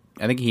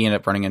think he ended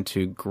up running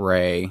into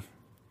Gray.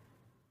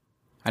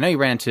 I know he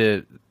ran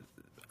into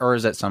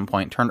Urza at some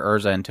point, turned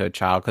Urza into a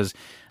child, because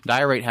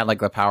Diorite had, like,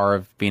 the power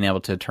of being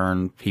able to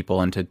turn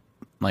people into,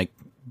 like,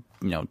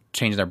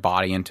 change their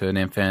body into an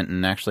infant,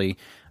 and actually,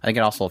 I think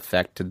it also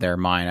affected their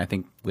mind. I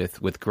think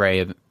with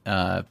Gray,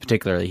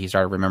 particularly, he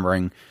started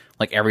remembering,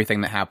 like,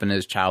 everything that happened in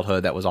his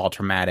childhood that was all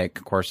traumatic.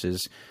 Of course,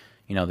 this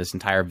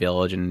entire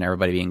village and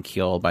everybody being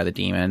killed by the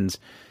demons,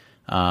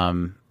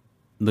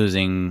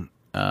 losing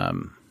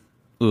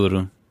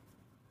Uru,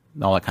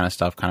 all that kind of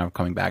stuff kind of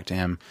coming back to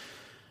him.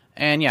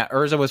 And yeah,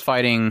 Urza was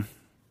fighting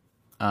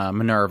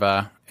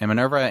Minerva,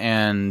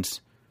 and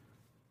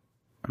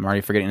I'm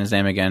already forgetting his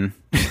name again.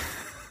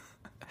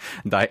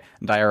 Doriate.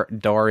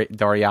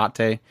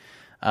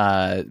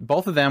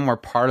 Both of them were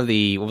part of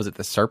the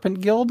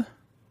Serpent Guild?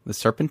 The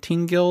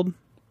Serpentine Guild?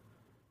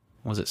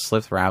 Was it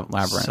Slith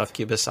Labyrinth?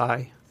 Succubus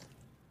Eye,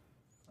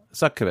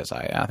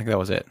 yeah, I think that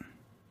was it.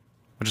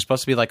 Which is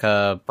supposed to be like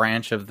a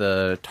branch of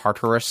the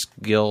Tartarus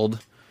Guild.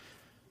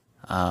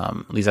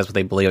 At least that's what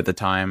they believed at the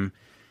time.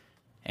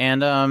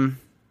 And,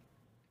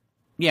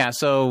 yeah,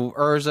 so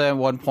Urza at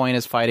one point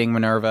is fighting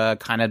Minerva,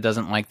 kind of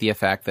doesn't like the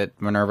effect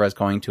that Minerva is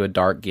going to a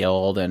dark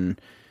guild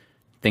and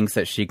thinks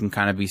that she can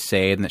kind of be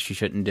saved and that she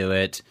shouldn't do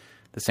it.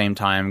 At the same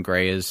time,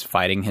 Gray is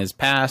fighting his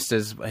past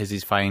as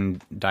he's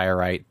fighting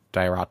Dorate.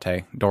 I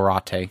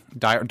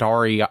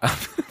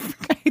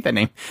hate that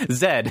name.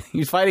 Zed.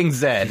 He's fighting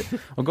Zed.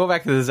 We'll go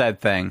back to the Zed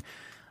thing.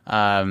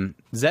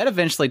 Zed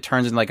eventually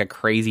turns into like a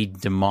crazy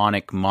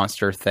demonic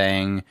monster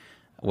thing,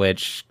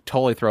 which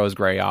totally throws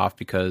Gray off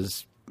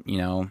because,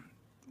 we're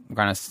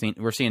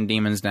seeing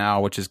demons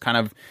now, which is kind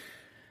of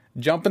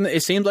jumping.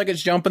 It seems like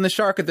it's jumping the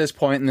shark at this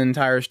point in the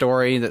entire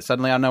story, that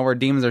suddenly I don't know where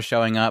demons are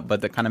showing up,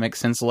 but that kind of makes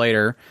sense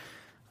later.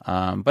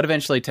 But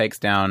eventually takes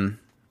down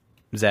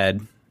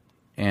Zed.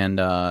 And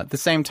at the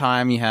same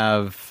time, you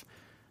have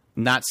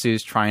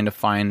Natsu's trying to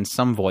find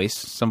some voice.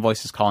 Some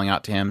voice is calling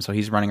out to him, so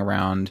he's running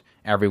around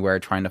everywhere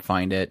trying to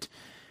find it.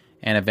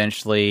 And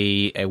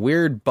eventually, a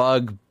weird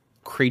bug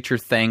creature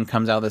thing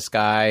comes out of the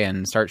sky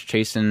and starts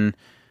chasing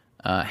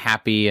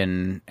Happy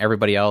and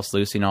everybody else,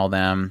 Lucy and all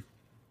them.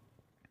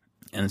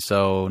 And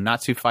so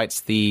Natsu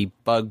fights the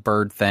bug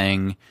bird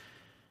thing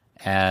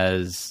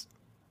as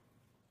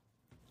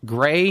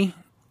Gray,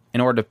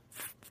 in order to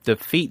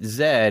defeat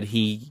Zed,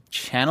 he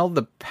channeled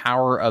the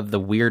power of the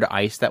weird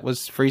ice that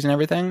was freezing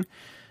everything,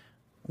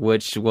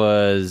 which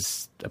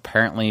was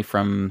apparently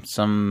from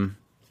some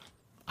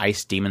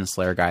ice demon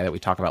slayer guy that we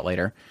talk about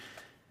later.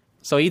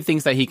 So he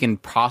thinks that he can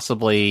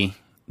possibly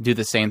do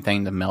the same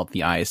thing to melt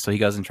the ice. So he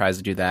goes and tries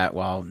to do that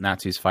while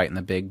Natsu's fighting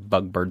the big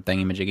bug bird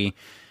thingy-majiggy.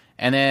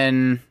 And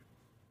then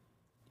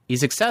he's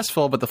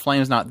successful, but the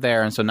flame's not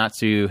there, and so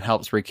Natsu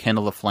helps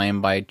rekindle the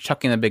flame by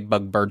chucking the big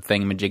bug bird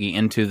thingy-majiggy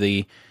into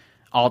the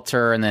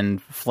altar and then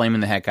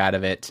flaming the heck out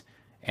of it.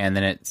 and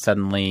then it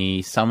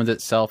suddenly summons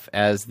itself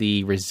as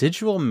the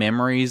residual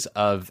memories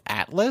of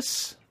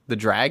Atlas, the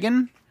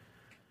dragon,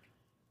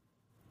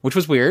 which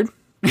was weird.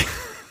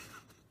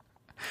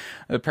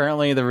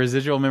 Apparently, the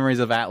residual memories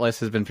of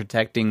Atlas has been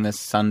protecting this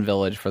sun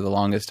village for the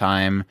longest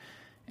time,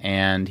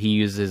 and he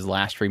uses his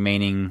last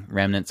remaining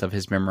remnants of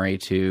his memory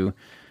to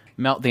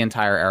melt the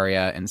entire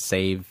area and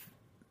save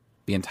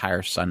the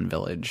entire sun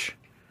village.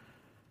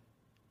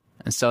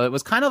 And so it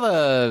was kind of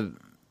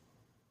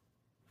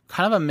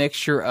a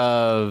mixture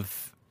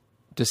of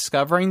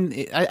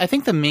discovering. I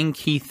think the main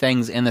key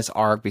things in this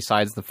arc,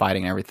 besides the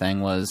fighting and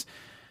everything, was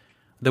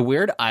the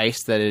weird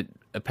ice that it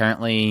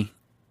apparently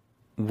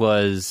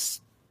was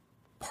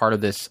part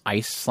of this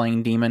ice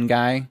slaying demon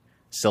guy,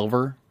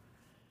 Silver.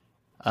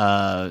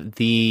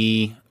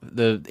 The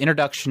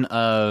introduction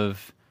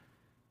of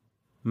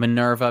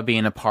Minerva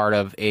being a part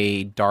of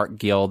a dark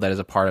guild that is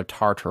a part of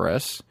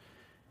Tartarus.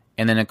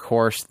 And then, of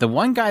course, the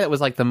one guy that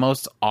was like the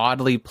most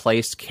oddly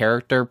placed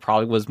character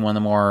probably was one of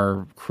the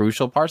more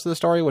crucial parts of the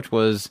story, which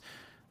was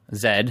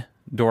Zed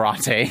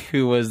Dorate,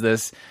 who was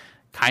this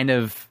kind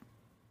of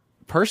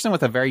person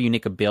with a very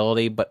unique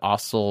ability, but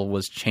also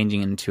was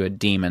changing into a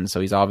demon.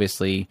 So he's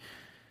obviously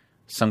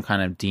some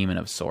kind of demon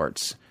of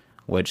sorts,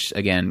 which,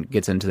 again,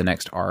 gets into the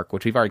next arc,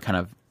 which we've already kind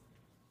of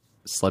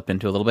slipped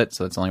into a little bit,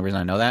 so that's the only reason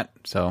I know that.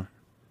 So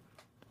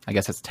I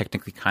guess that's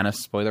technically kind of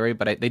spoilery,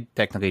 but they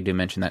technically do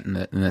mention that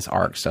in this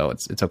arc, so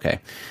it's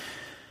okay.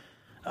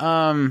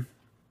 Yeah,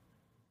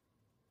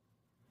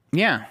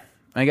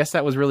 I guess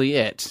that was really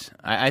it.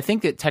 I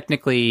think that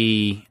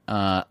technically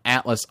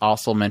Atlas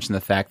also mentioned the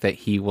fact that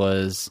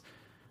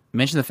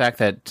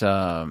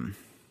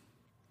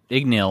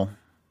Ignil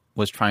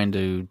was trying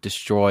to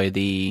destroy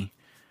the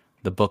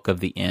Book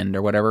of the End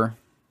or whatever.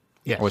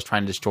 Yeah. Or was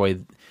trying to destroy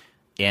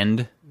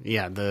End.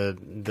 Yeah,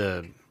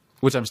 the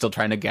which I'm still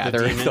trying to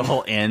gather, the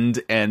whole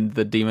End and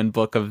the demon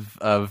book of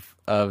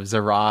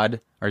Zerad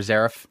or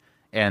Zareth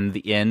and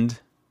the End.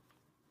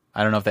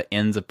 I don't know if that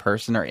End's a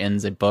person or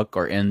End's a book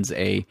or End's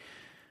a,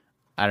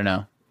 I don't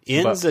know.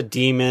 End's a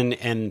demon,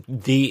 and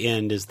the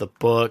End is the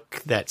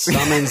book that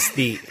summons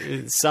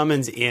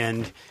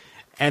End,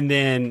 and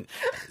then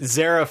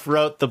Zareth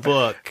wrote the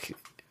book.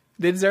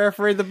 Did Zareth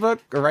read the book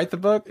or write the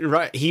book?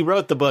 Right, he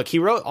wrote the book. He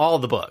wrote all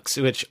the books,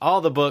 which all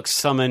the books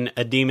summon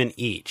a demon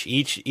each.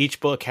 Each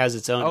book has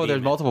its own. Oh, demon.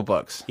 There's multiple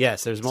books.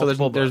 Yes, there's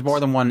multiple. So there's more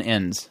than one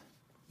Ends.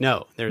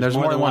 No, there's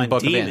more than one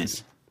book demon. of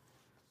Ends.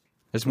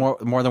 There's more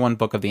than one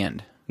book of the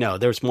End. No,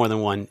 there's more than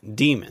one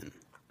demon.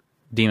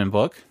 Demon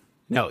book?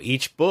 No,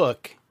 each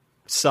book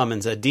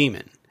summons a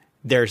demon.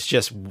 There's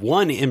just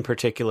one in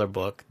particular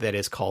book that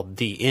is called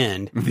The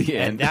End. The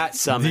End. And that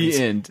summons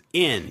the End.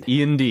 End.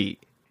 E-N-D.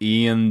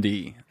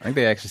 E-N-D. I think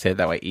they actually say it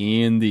that way.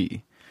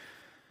 E-N-D.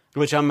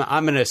 Which I'm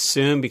going to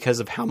assume because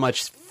of how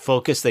much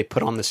focus they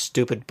put on the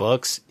stupid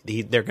books,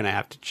 they're going to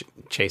have to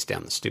chase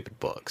down the stupid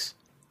books.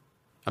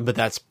 But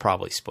that's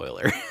probably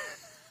spoiler.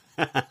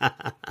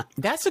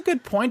 That's a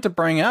good point to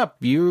bring up.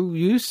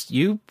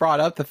 You brought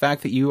up the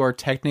fact that you are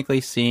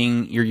technically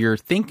seeing, you're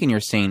thinking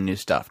you're seeing new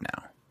stuff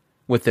now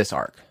with this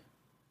arc.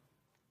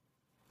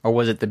 Or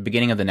was it the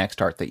beginning of the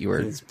next arc that you were?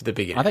 It's the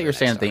beginning. I thought you were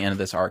saying at the end of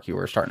this arc you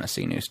were starting to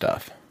see new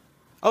stuff.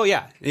 Oh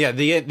yeah.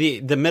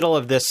 The middle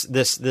of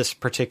this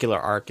particular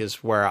arc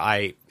is where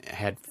I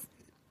had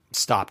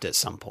stopped at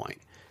some point.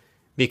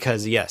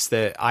 Because yes,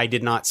 I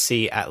did not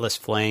see Atlas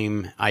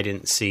Flame. I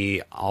didn't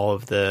see all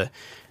of the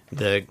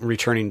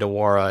returning to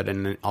Warad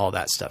and all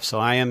that stuff. So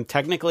I am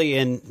technically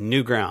in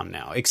new ground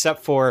now,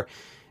 except for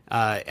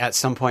at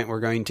some point we're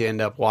going to end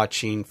up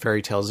watching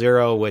Fairy Tail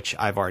Zero, which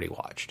I've already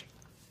watched.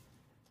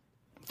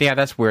 Yeah,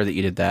 that's weird that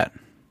you did that.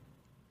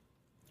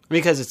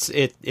 Because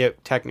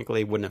it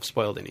technically wouldn't have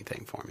spoiled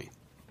anything for me.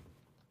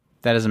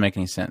 That doesn't make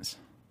any sense.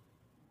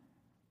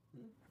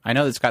 I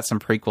know it's got some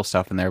prequel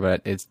stuff in there,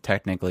 but it's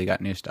technically got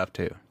new stuff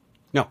too.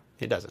 No,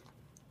 it doesn't.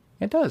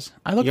 It does.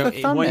 I looked at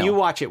the thumbnail.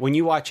 When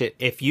you watch it,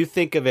 if you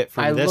think of it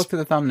from I looked at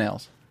the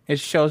thumbnails. It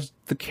shows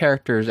the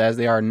characters as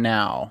they are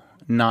now,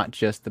 not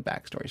just the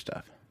backstory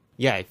stuff.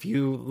 Yeah, if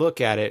you look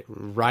at it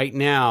right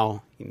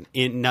now,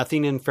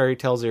 nothing in Fairy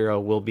Tail Zero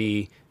will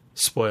be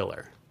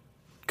spoiler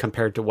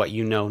compared to what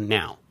you know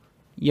now.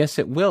 Yes,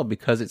 it will,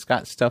 because it's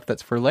got stuff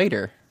that's for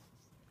later.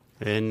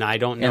 And I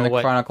don't know in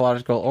the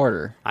chronological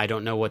order. I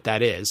don't know what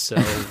that is, so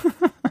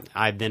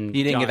I've been...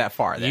 You didn't get that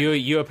far, then.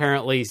 You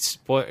apparently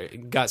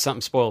got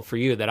something spoiled for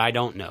you that I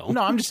don't know.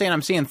 No, I'm just saying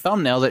I'm seeing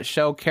thumbnails that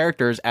show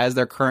characters as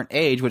their current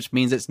age, which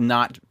means it's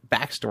not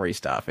backstory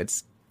stuff.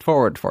 It's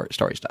forward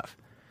story stuff.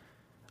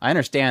 I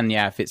understand,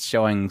 yeah, if it's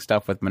showing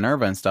stuff with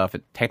Minerva and stuff,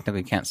 it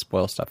technically can't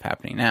spoil stuff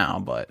happening now,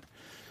 but...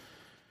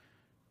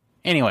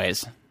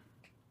 Anyways,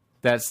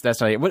 that's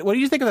not it. What do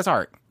you think of this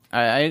arc?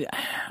 I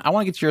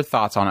want to get your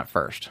thoughts on it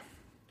first.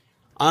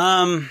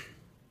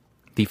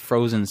 The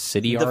Frozen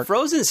City arc? The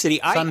Frozen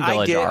City, arc.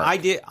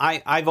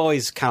 I've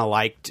always kind of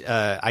liked,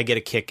 I get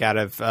a kick out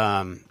of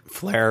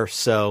Flare,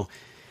 so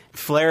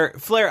Flare,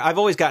 I've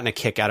always gotten a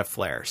kick out of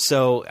Flare,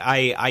 so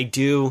I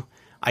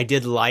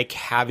did like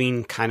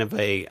having kind of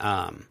a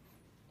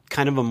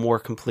kind of a more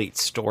complete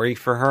story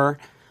for her.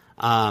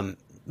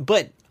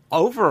 But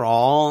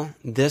overall,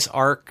 this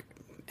arc,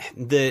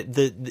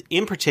 the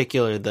in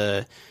particular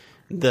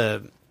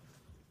the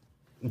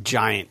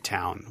giant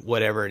town,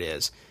 whatever it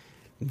is,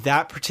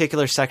 that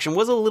particular section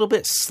was a little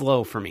bit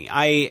slow for me.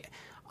 I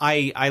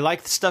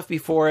like the stuff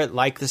before it,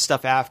 like the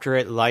stuff after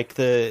it, like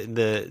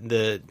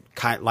the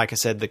kind, like I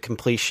said, the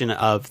completion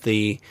of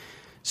the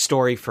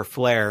story for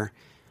Flare.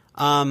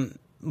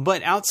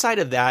 But outside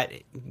of that,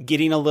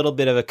 getting a little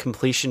bit of a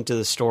completion to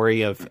the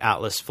story of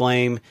Atlas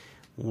Flame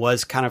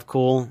was kind of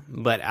cool.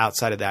 But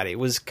outside of that, it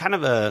was kind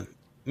of a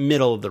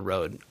middle of the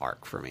road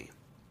arc for me.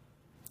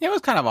 It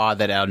was kind of odd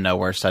that out of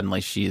nowhere suddenly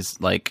she's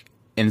like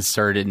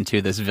inserted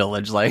into this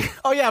village. Like,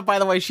 oh yeah, by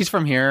the way, she's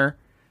from here.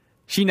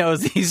 She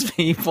knows these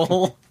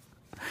people.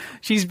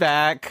 She's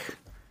back.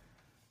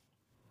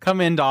 Come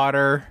in,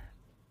 daughter.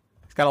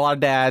 She's got a lot of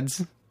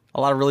dads.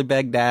 A lot of really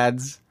big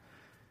dads.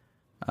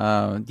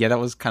 Yeah, that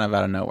was kind of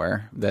out of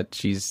nowhere that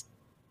she's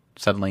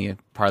suddenly a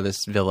part of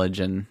this village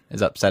and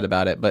is upset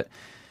about it. But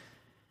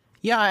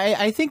yeah,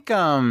 I think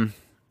it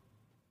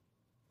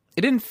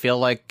didn't feel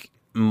like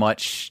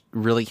much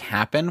really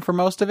happened for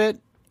most of it,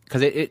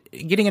 because it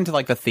getting into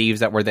like the thieves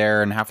that were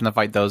there and having to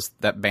fight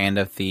that band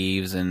of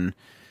thieves, and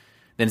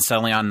then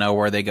suddenly out of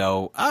nowhere they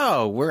go,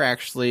 oh,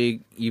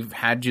 you've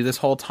had you this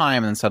whole time,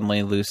 and then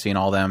suddenly Lucy and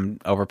all them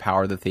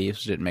overpower the thieves,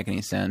 which didn't make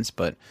any sense.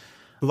 But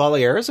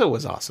Lolly Urza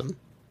was awesome.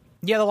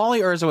 Yeah, the Lolly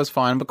Urza was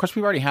fun, but of course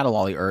we already had a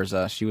Lolly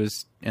Urza. She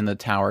was in the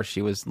tower,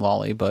 she was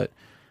Lolly, but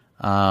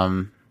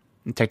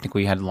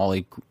technically we had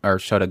Lolly or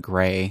Shota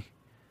Gray.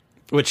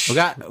 Which we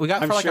got for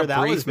I'm like sure a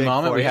brief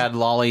moment. We had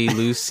Lolly,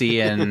 Lucy,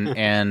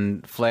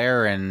 and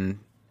Flare,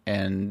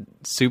 and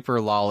Super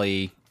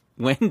Lolly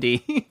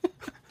Wendy.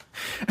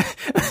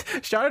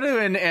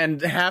 Shota and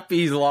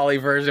Happy's Lolly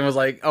version was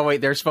like, oh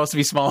wait, they're supposed to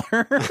be smaller.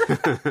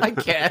 I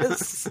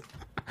guess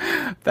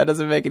that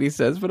doesn't make any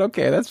sense, but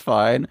okay, that's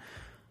fine.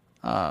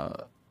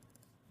 But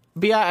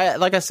yeah,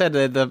 like I said,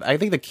 I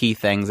think the key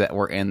things that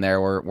were in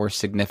there were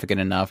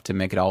significant enough to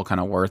make it all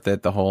kind of worth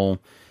it. The whole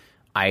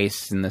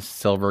Ice and the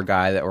Silver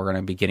guy that we're going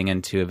to be getting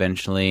into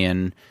eventually,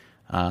 and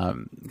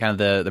kind of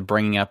the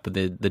bringing up of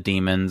the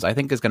demons, I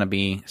think is going to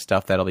be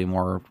stuff that'll be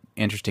more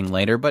interesting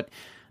later. But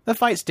the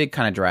fights did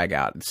kind of drag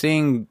out.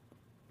 Seeing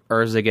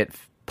Urza get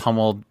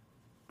pummeled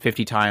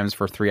 50 times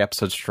for 3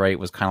 episodes straight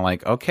was kind of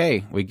like,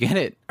 okay, we get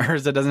it.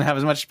 Urza doesn't have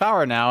as much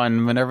power now,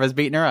 and Minerva's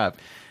beating her up.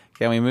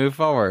 Can we move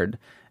forward?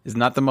 It's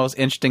not the most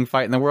interesting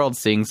fight in the world,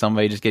 seeing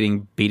somebody just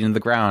getting beaten to the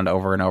ground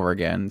over and over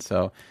again.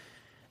 So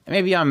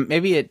maybe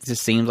it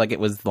just seems like it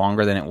was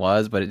longer than it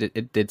was, but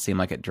it did seem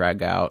like it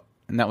dragged out.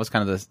 And that was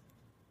kind of the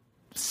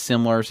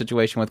similar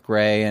situation with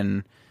Gray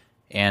and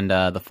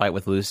the fight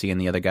with Lucy and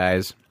the other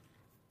guys.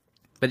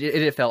 But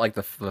it felt like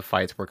the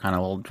fights were kind of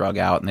a little drug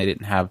out, and they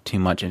didn't have too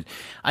much. I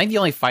think the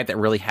only fight that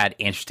really had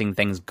interesting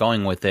things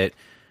going with it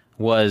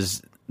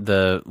was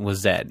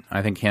Zed.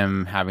 I think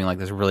him having like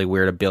this really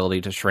weird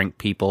ability to shrink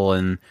people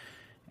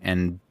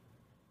and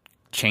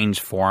change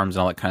forms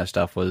and all that kind of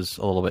stuff was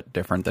a little bit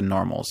different than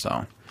normal.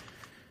 So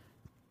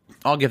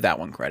I'll give that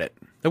one credit.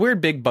 The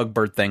weird big bug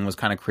bird thing was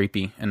kind of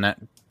creepy, and that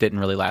didn't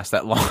really last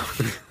that long.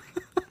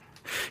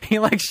 He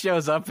like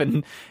shows up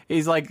and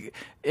he's like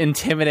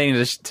intimidating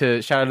to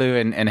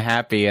Shadowloo and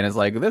Happy, and it's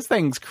like, this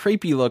thing's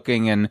creepy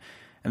looking, and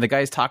the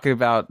guy's talking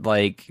about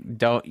like,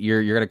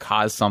 you're gonna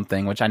cause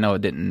something, which I know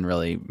it didn't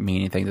really mean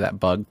anything to that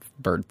bug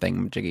bird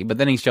thing, Jiggy. But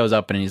then he shows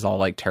up and he's all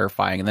like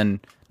terrifying, and then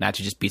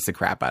Nachi just beats the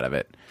crap out of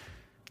it.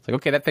 It's like,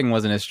 okay, that thing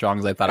wasn't as strong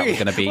as I thought it was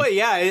gonna be. Well,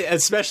 yeah,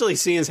 especially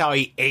seeing as how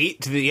he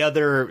ate the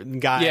other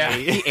guy. Yeah,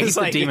 he ate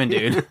the demon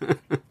dude.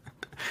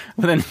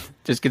 But then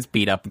just gets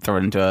beat up and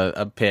thrown into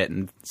a pit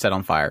and set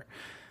on fire.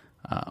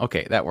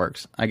 Okay, that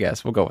works. I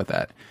guess we'll go with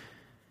that.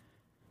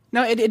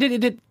 No,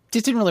 it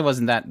just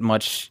wasn't that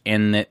much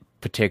in it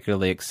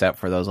particularly, except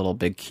for those little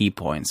big key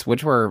points,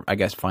 which were, I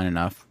guess, fine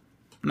enough.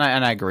 And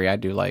I agree. I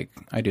do like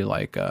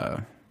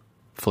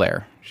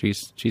Flare.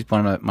 She's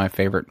one of my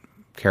favorite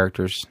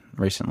characters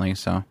recently.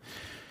 So,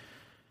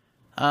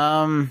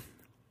 yeah,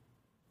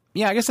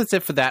 I guess that's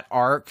it for that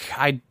arc.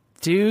 I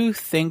do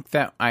think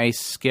that I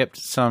skipped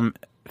some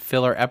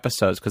filler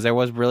episodes, because there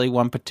was really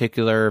one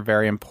particular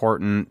very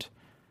important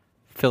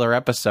filler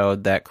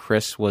episode that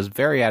Chris was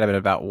very adamant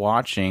about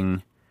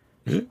watching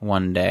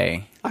one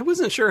day. I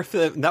wasn't sure if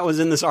that was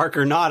in this arc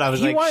or not. I was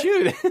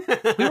shoot.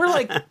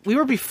 we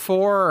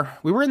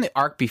were in the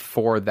arc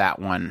before that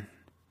one,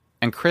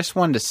 and Chris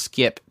wanted to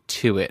skip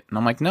to it, and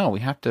I'm like, no, we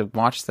have to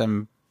watch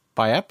them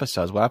by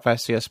episodes. What if I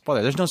see a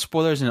spoiler? There's no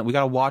spoilers in it. We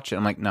got to watch it.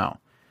 I'm like, no,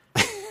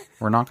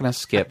 we're not going to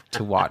skip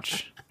to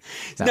watch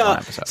that one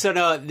episode. So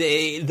no,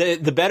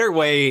 the better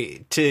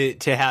way to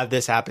have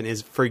this happen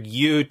is for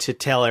you to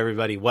tell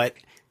everybody what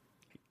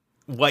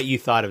you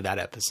thought of that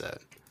episode.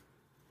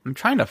 I'm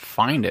trying to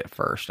find it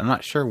first. I'm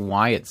not sure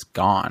why it's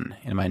gone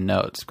in my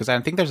notes, because I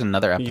think there's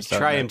another episode. You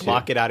try and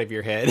block it out of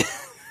your head.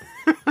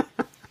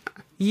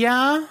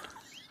 Yeah.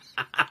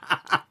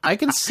 I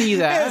can see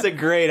that. It was a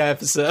great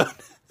episode.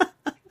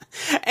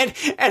 and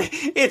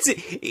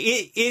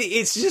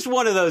it's just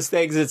one of those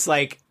things. It's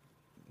like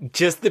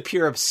just the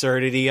pure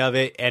absurdity of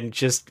it, and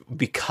just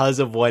because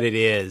of what it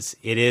is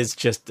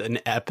just an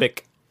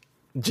epic,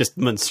 just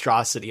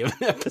monstrosity of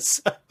an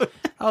episode.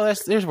 Oh,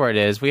 there's where it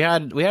is. We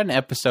had an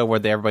episode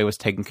where everybody was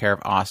taking care of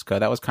Asuka.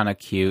 That was kind of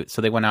cute.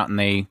 So they went out and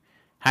they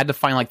had to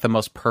find like the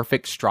most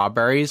perfect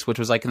strawberries, which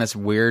was like in this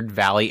weird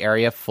valley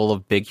area full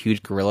of big,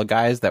 huge gorilla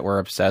guys that were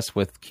obsessed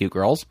with cute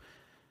girls.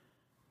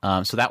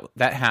 So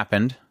that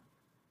happened.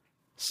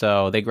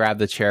 So they grabbed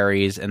the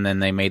cherries and then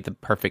they made the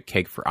perfect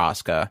cake for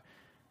Asuka,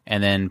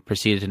 and then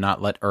proceeded to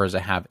not let Urza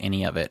have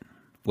any of it,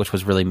 which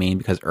was really mean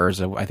because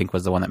Urza, I think,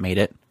 was the one that made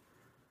it.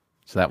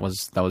 So that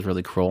was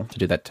really cruel to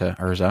do that to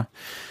Urza.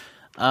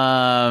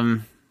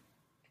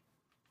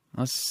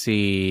 Let's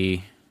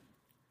see.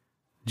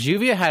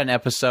 Juvia had an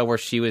episode where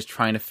she was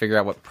trying to figure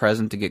out what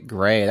present to get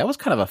Gray. That was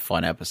kind of a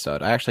fun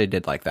episode. I actually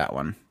did like that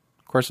one.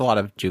 Of course, a lot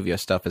of Juvia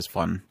stuff is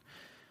fun.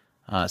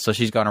 So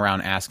she's gone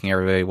around asking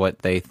everybody what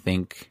they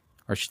think,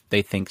 or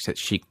they think that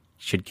she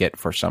should get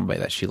for somebody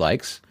that she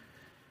likes.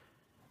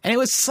 And it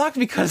was sucked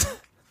because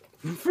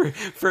for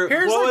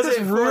what was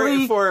it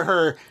really for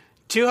her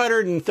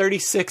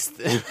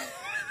 236th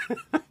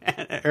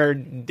her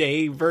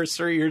day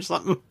anniversary or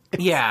something?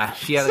 Yeah,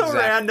 she had so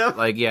random.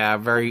 Like, yeah,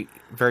 very,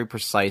 very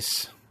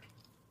precise.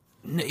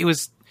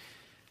 It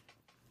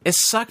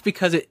sucked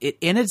because it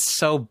ended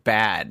so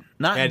bad.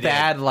 Not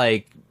bad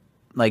like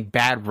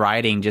bad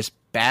writing, just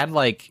bad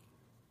like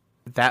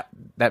that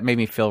made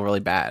me feel really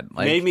bad.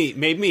 Like,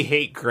 made me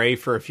hate Gray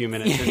for a few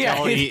minutes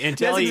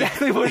until that's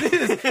exactly what it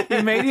is.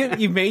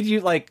 It made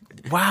you like,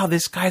 wow,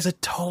 this guy's a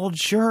total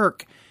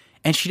jerk,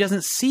 and she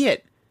doesn't see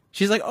it.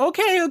 She's like,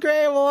 okay,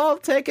 Gray, well, I'll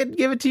take it,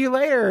 give it to you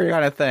later,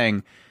 kind of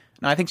thing.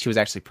 No, I think she was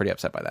actually pretty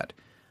upset by that.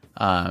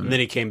 And then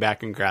he came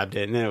back and grabbed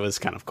it, and it was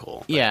kind of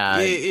cool. But yeah,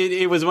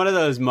 it was one of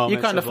those moments.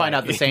 You kind of find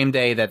out the same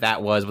day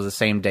that was the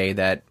same day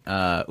that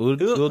Ul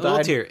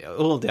died.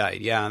 Ul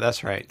died. Yeah,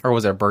 that's right. Or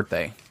was it her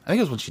birthday? I think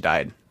it was when she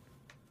died.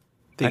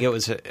 I think it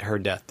was her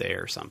death day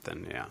or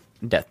something. Yeah,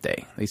 Death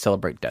Day. They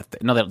celebrate Death Day.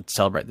 No, they don't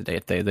celebrate the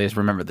Death Day. They just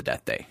remember the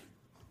Death Day.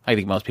 I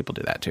think most people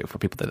do that too for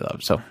people they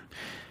love. So,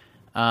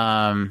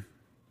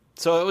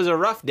 so it was a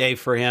rough day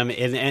for him,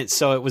 and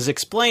so it was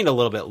explained a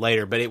little bit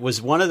later. But it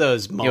was one of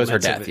those moments. It was her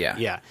death.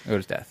 Yeah, it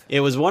was death. It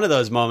was one of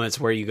those moments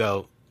where you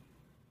go,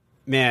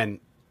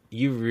 man,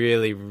 you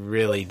really,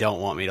 really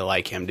don't want me to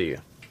like him, do you?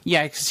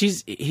 Yeah, cause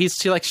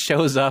she like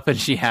shows up and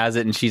she has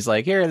it, and she's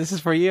like, here, this is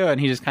for you, and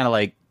he just kind of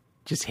like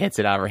just hits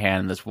it out of her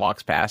hand and just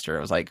walks past her.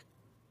 It was like,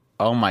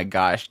 oh my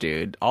gosh,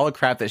 dude, all the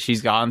crap that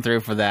she's gone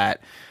through for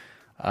that.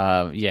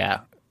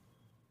 Yeah.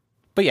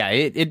 But yeah,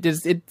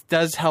 it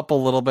does help a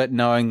little bit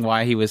knowing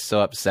why he was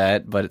so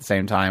upset, but at the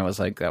same time, it was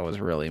like, that was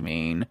really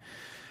mean.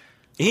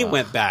 He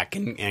went back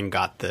and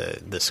got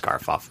the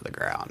scarf off of the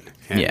ground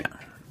and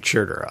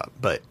cheered her up.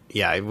 But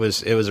yeah, it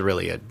was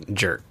really a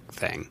jerk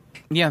thing.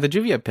 Yeah, the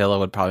Juvia pillow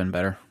would probably been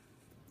better.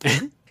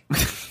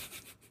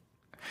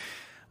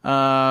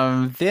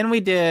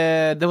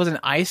 Then there was an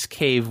ice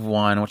cave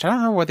one, which I don't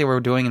remember what they were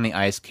doing in the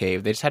ice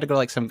cave. They just had to go to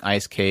like some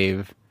ice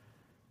cave.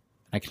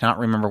 I cannot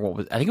remember what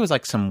was. I think it was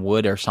like some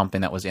wood or something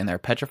that was in there.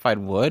 Petrified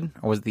wood?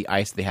 Or was it the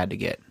ice they had to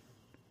get?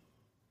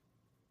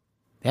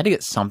 They had to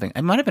get something.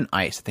 It might have been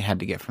ice that they had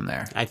to get from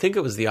there. I think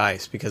it was the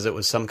ice because it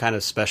was some kind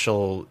of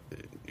special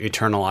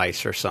eternal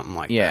ice or something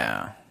like that.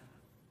 Yeah.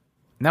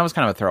 And that was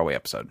kind of a throwaway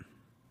episode.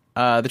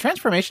 The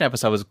transformation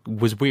episode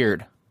was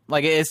weird.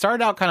 Like, it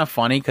started out kind of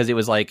funny because it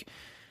was like,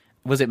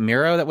 was it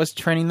Miro that was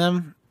training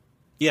them?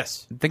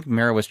 Yes. I think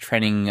Miro was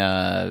training,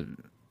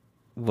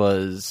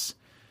 was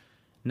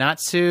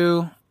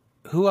Natsu.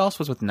 Who else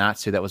was with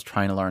Natsu that was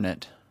trying to learn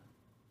it?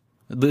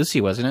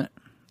 Lucy, wasn't it?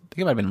 I think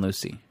it might have been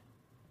Lucy.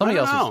 Somebody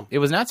else. It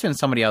was Natsu and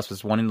somebody else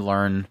was wanting to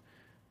learn,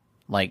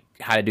 like,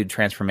 how to do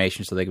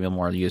transformation so they can be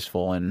more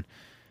useful. And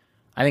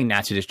I think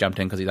Natsu just jumped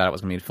in because he thought it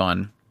was going to be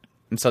fun.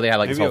 And so they had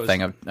like this whole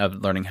thing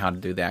of learning how to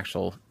do the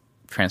actual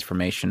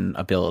transformation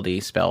ability,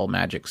 spell,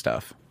 magic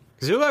stuff.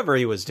 Because whoever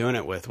he was doing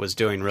it with was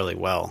doing really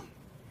well,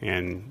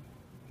 and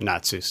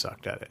Natsu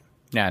sucked at it.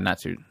 Yeah,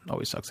 Natsu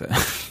always sucks at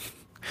it.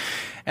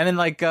 And then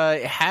like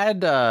it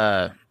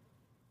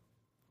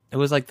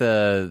was like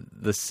the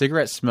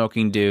cigarette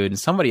smoking dude and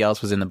somebody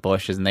else was in the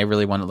bushes, and they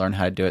really wanted to learn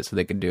how to do it so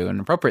they could do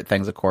inappropriate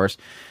things, of course.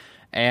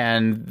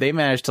 And they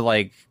managed to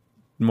like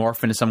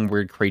morph into some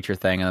weird creature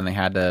thing, and then they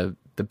had to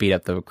beat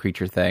up the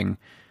creature thing.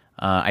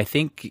 I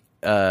think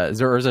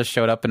Urza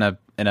showed up in a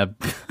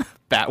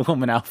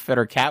Batwoman outfit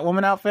or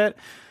Catwoman outfit.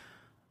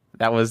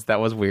 That was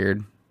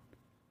weird.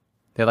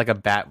 They had like a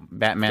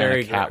Batman and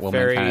a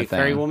Catwoman kind of thing.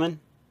 Fairy woman?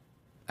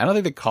 I don't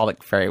think they called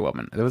it Fairy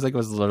Woman. It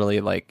was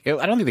literally like, I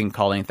don't think they can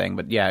call it anything,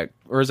 but yeah,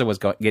 Urza was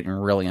getting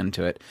really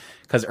into it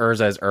because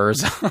Urza is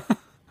Urza.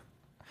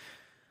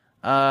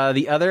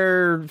 The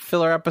other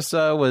filler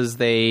episode was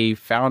they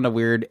found a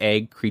weird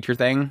egg creature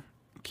thing,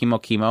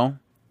 Chemo.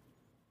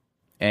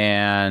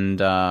 And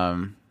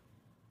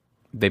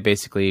they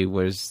basically it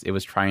was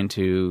trying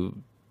to,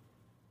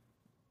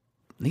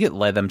 I think it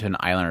led them to an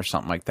island or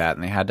something like that,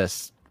 and they had to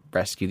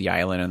rescue the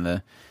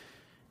island,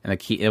 And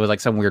it was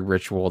like some weird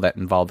ritual that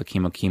involved the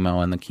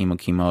chemo, and the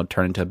chemo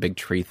turned into a big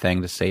tree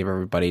thing to save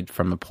everybody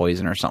from the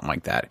poison or something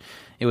like that.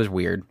 It was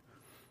weird.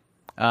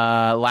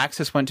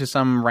 Laxus went to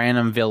some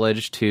random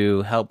village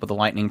to help with the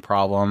lightning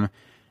problem,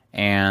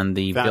 and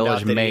the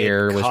village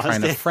mayor was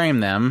trying to frame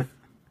them.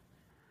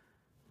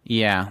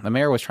 Yeah, the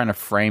mayor was trying to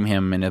frame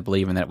him into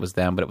believing that it was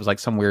them, but it was like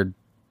some weird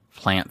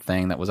plant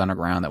thing that was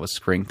underground that was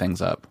screwing things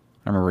up.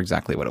 I remember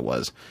exactly what it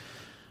was.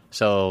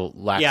 So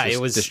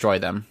Laxus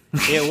destroyed them.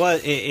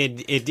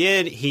 It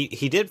did.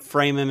 He did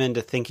frame him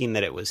into thinking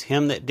that it was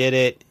him that did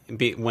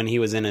it when he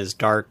was in his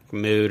dark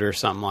mood or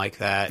something like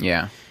that.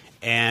 Yeah.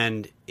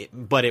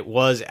 But it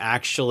was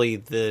actually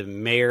the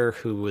mayor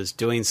who was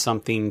doing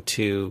something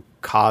to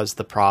cause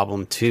the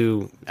problem,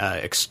 to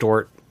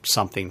extort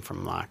something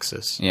from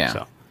Laxus.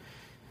 Yeah.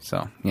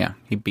 So yeah,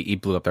 he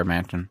blew up their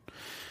mansion.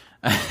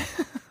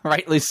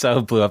 Rightly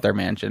so, blew up their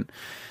mansion.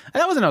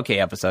 That was an okay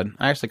episode.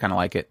 I actually kind of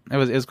like it. It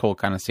was cool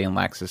kind of seeing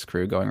Laxus'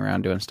 crew going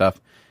around doing stuff,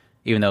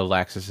 even though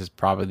Laxus is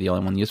probably the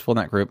only one useful in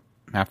that group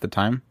half the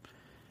time.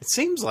 It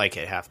seems like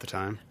it half the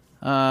time.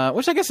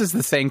 Which I guess is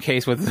the same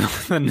case with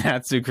the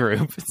Natsu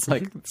group. It's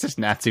like, it's just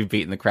Natsu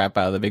beating the crap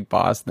out of the big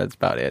boss. That's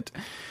about it.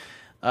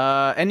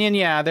 And then,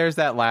 yeah, there's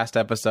that last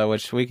episode,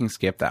 which we can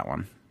skip that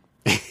one.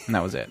 And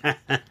that was it.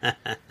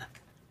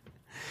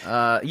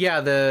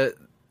 Yeah, the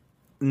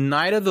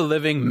Night of the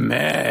Living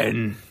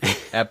Men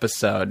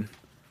episode.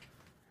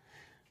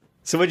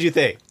 So what'd you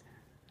think?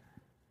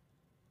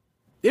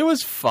 It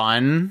was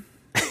fun.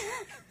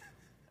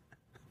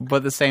 But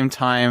at the same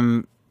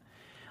time,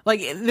 like,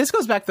 this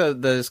goes back to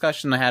the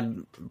discussion I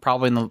had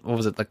probably in it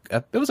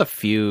was a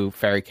few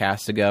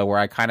Fairycasts ago where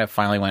I kind of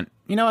finally went,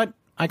 you know what?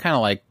 I kind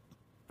of like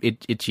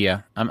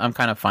Ichiya. I'm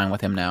kind of fine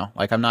with him now.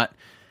 Like, I'm not...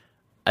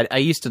 I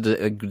used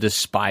to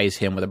despise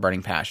him with a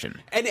burning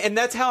passion. And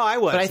that's how I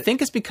was. But I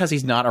think it's because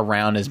he's not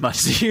around as much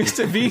as he used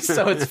to be,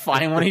 so it's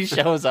fine when he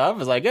shows up.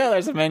 It's like, oh,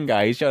 there's a men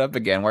guy. He showed up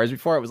again. Whereas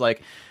before it was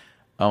like,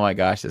 oh my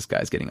gosh, this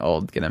guy's getting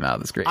old. Get him out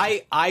of the screen.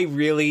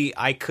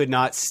 I could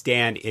not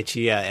stand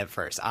Ichiya at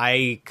first.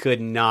 I could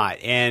not.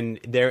 And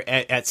there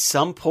at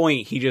some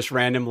point he just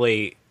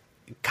randomly...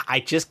 I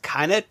just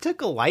kind of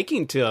took a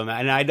liking to him,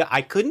 and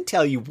I couldn't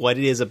tell you what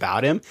it is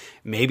about him.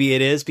 Maybe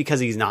it is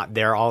because he's not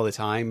there all the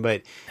time,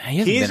 but he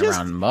hasn't been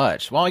around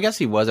much. Well, I guess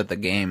he was at the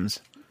games.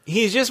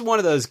 He's just one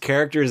of those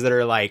characters that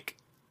are like,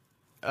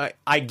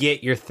 I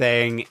get your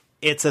thing.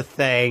 It's a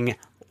thing.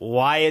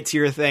 Why it's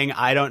your thing,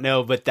 I don't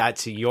know, but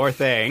that's your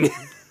thing.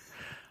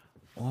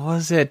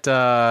 Was it?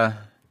 Oh,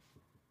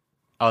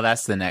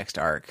 that's the next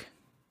arc.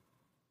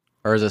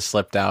 Or is it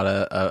slipped out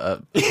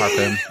a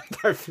parfum?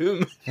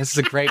 Parfum. This is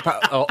a great...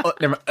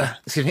 never mind.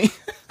 Excuse me.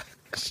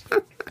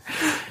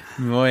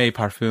 Muy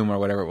parfum or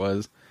whatever it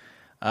was.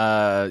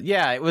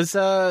 Yeah, it was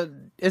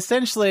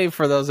essentially,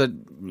 for those that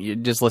you're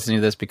just listening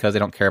to this because they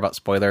don't care about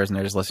spoilers and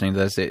they're just listening to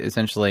this,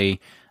 essentially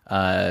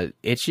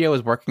Ichiyo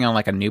was working on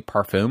like a new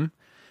parfum,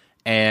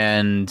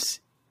 and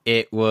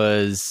it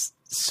was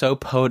so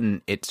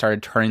potent it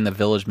started turning the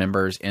village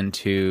members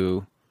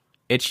into...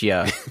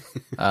 Ichiya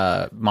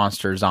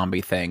monster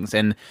zombie things,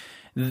 and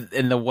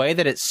the way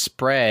that it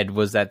spread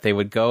was that they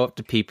would go up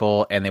to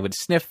people and they would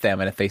sniff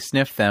them, and if they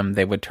sniffed them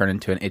they would turn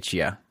into an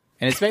Ichiya,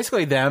 and it's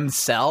basically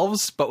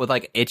themselves but with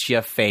like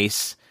Ichiya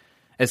face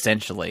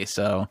essentially.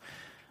 So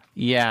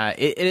yeah,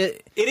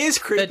 it is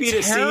creepy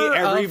to see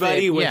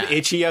everybody with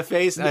Ichiya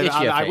face, and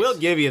I will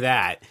give you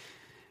that.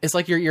 It's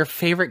like your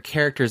favorite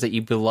characters that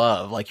you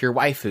love, like your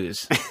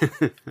waifus,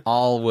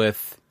 all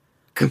with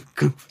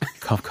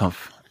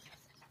kumpf.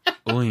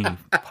 Uy,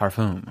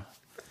 parfum.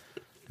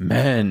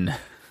 Men.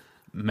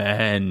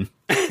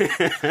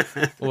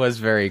 Was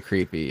very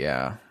creepy,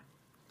 yeah.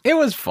 It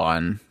was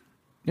fun.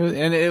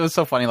 It was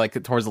so funny,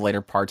 like, towards the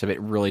later parts of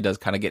it, really does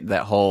kind of get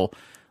that whole,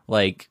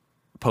 like,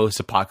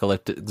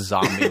 post-apocalyptic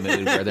zombie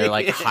mood where they're,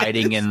 like,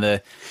 hiding in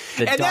the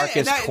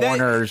darkest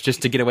corners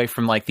just to get away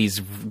from, like, these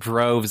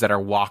droves that are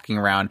walking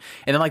around.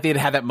 And then, like, they'd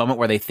have that moment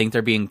where they think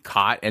they're being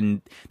caught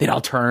and they'd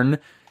all turn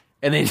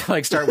and they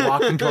like start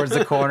walking towards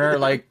the corner,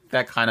 like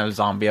that kind of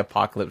zombie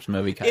apocalypse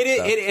movie kind of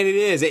stuff.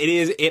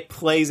 It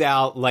plays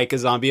out like a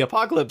zombie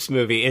apocalypse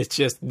movie. It's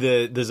just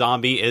the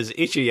zombie is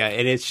Ichiya,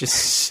 and it's just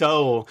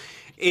so.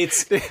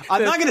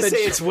 I'm not going to say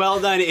it's well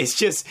done. It's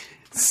just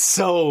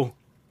so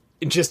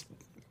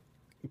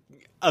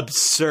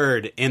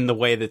absurd in the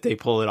way that they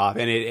pull it off,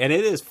 and it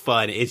is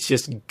fun. It's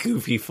just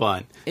goofy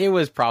fun. It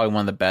was probably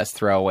one of the best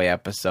throwaway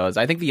episodes.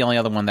 I think the only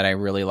other one that I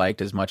really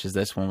liked as much as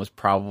this one was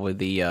probably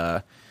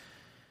the.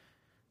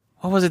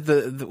 What was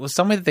it? Was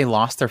somebody that they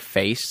lost their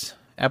face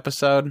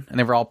episode, and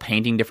they were all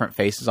painting different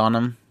faces on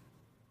them?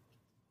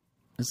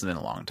 This has been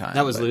a long time.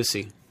 That was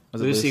Lucy.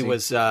 Lucy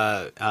was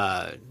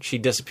she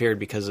disappeared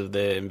because of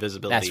the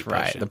invisibility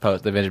potion. That's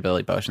right. The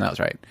invisibility potion. That was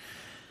right.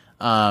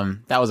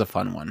 That was a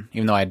fun one,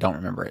 even though I don't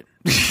remember it.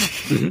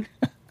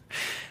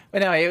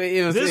 But no,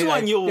 it was this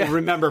one you'll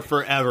remember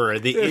forever.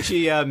 The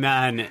Ichiya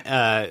Man,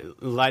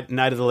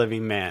 Night of the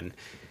Living Man.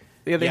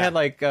 Yeah, they had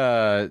like.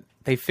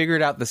 They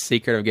figured out the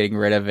secret of getting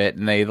rid of it,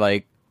 and they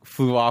like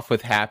flew off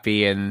with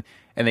Happy, and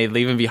and they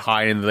leave him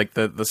behind, and like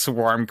the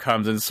swarm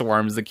comes and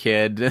swarms the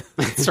kid,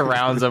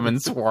 surrounds him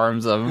and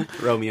swarms him.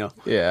 Romeo.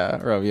 Yeah,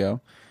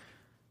 Romeo.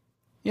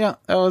 Yeah,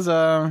 that was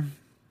a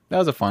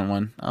fun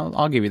one.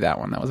 I'll give you that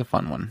one. That was a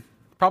fun one.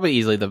 Probably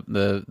easily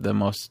the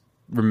most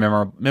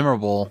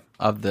memorable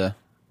of the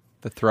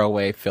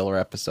throwaway filler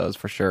episodes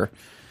for sure.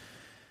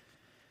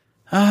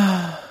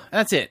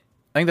 That's it.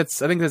 I think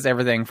that's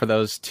everything for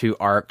those 2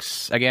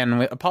 arcs. Again,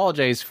 we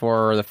apologize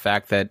for the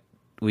fact that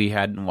we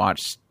hadn't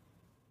watched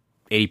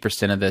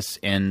 80% of this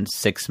in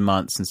 6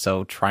 months, and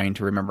so trying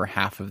to remember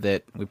half of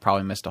it, we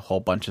probably missed a whole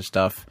bunch of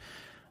stuff.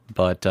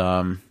 But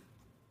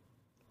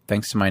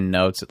thanks to my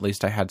notes, at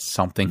least I had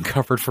something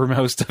covered for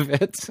most of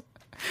it.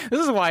 This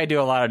is why I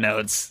do a lot of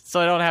notes, so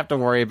I don't have to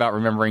worry about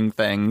remembering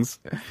things.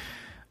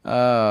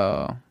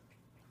 But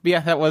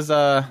yeah, that was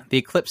the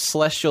Eclipse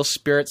Celestial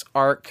Spirits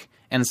arc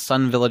and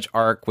Sun Village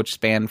arc, which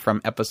spanned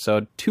from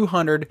episode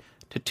 200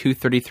 to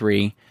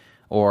 233,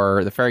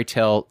 or the Fairy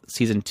Tail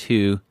Season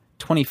 2,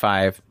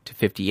 25 to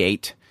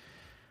 58.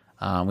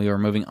 We were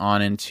moving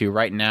on into,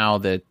 right now,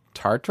 the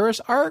Tartarus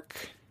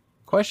arc?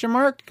 Question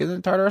mark? Is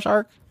it Tartarus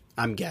arc?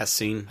 I'm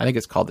guessing. I think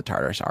it's called the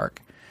Tartarus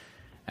arc.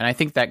 And I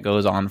think that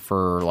goes on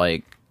for,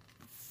 like,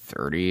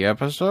 30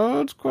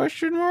 episodes?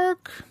 Question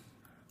mark?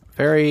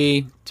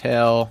 Fairy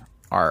Tail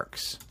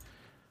arcs.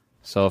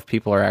 So if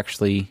people are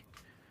actually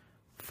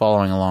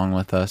following along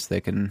with us,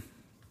 they can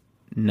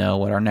know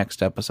what our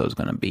next episode is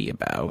going to be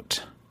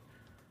about.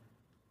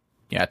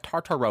 Yeah,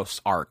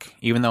 Tartaros arc.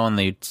 Even though in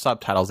the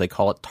subtitles they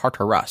call it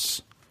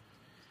Tartarus.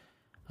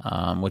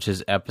 Which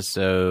is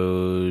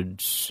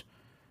episodes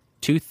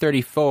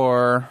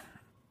 234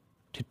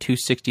 to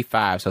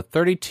 265. So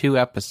 32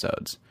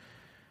 episodes.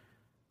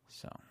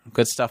 So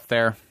good stuff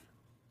there.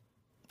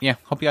 Yeah,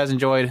 hope you guys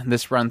enjoyed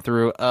this run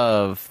through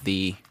of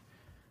the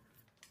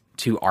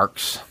 2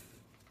 arcs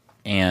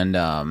and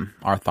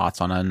our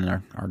thoughts on it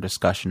and our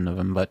discussion of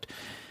them. But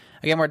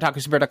again, we're at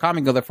TalkingSuper.com. You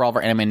can go there for all of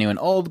our anime new and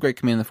old. Great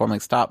community in the forum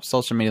links top.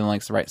 Social media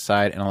links the right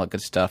side and all that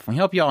good stuff. We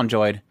hope you all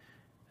enjoyed,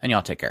 and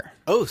y'all take care.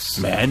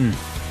 Man.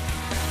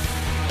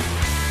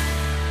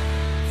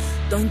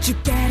 Don't you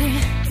get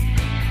it?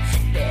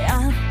 出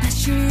会った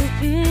瞬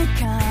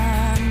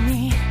間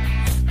に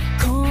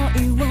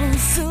恋を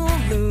する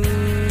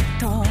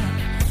と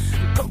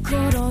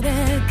心で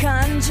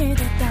感じ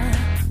てた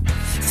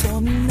そ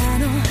んな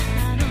の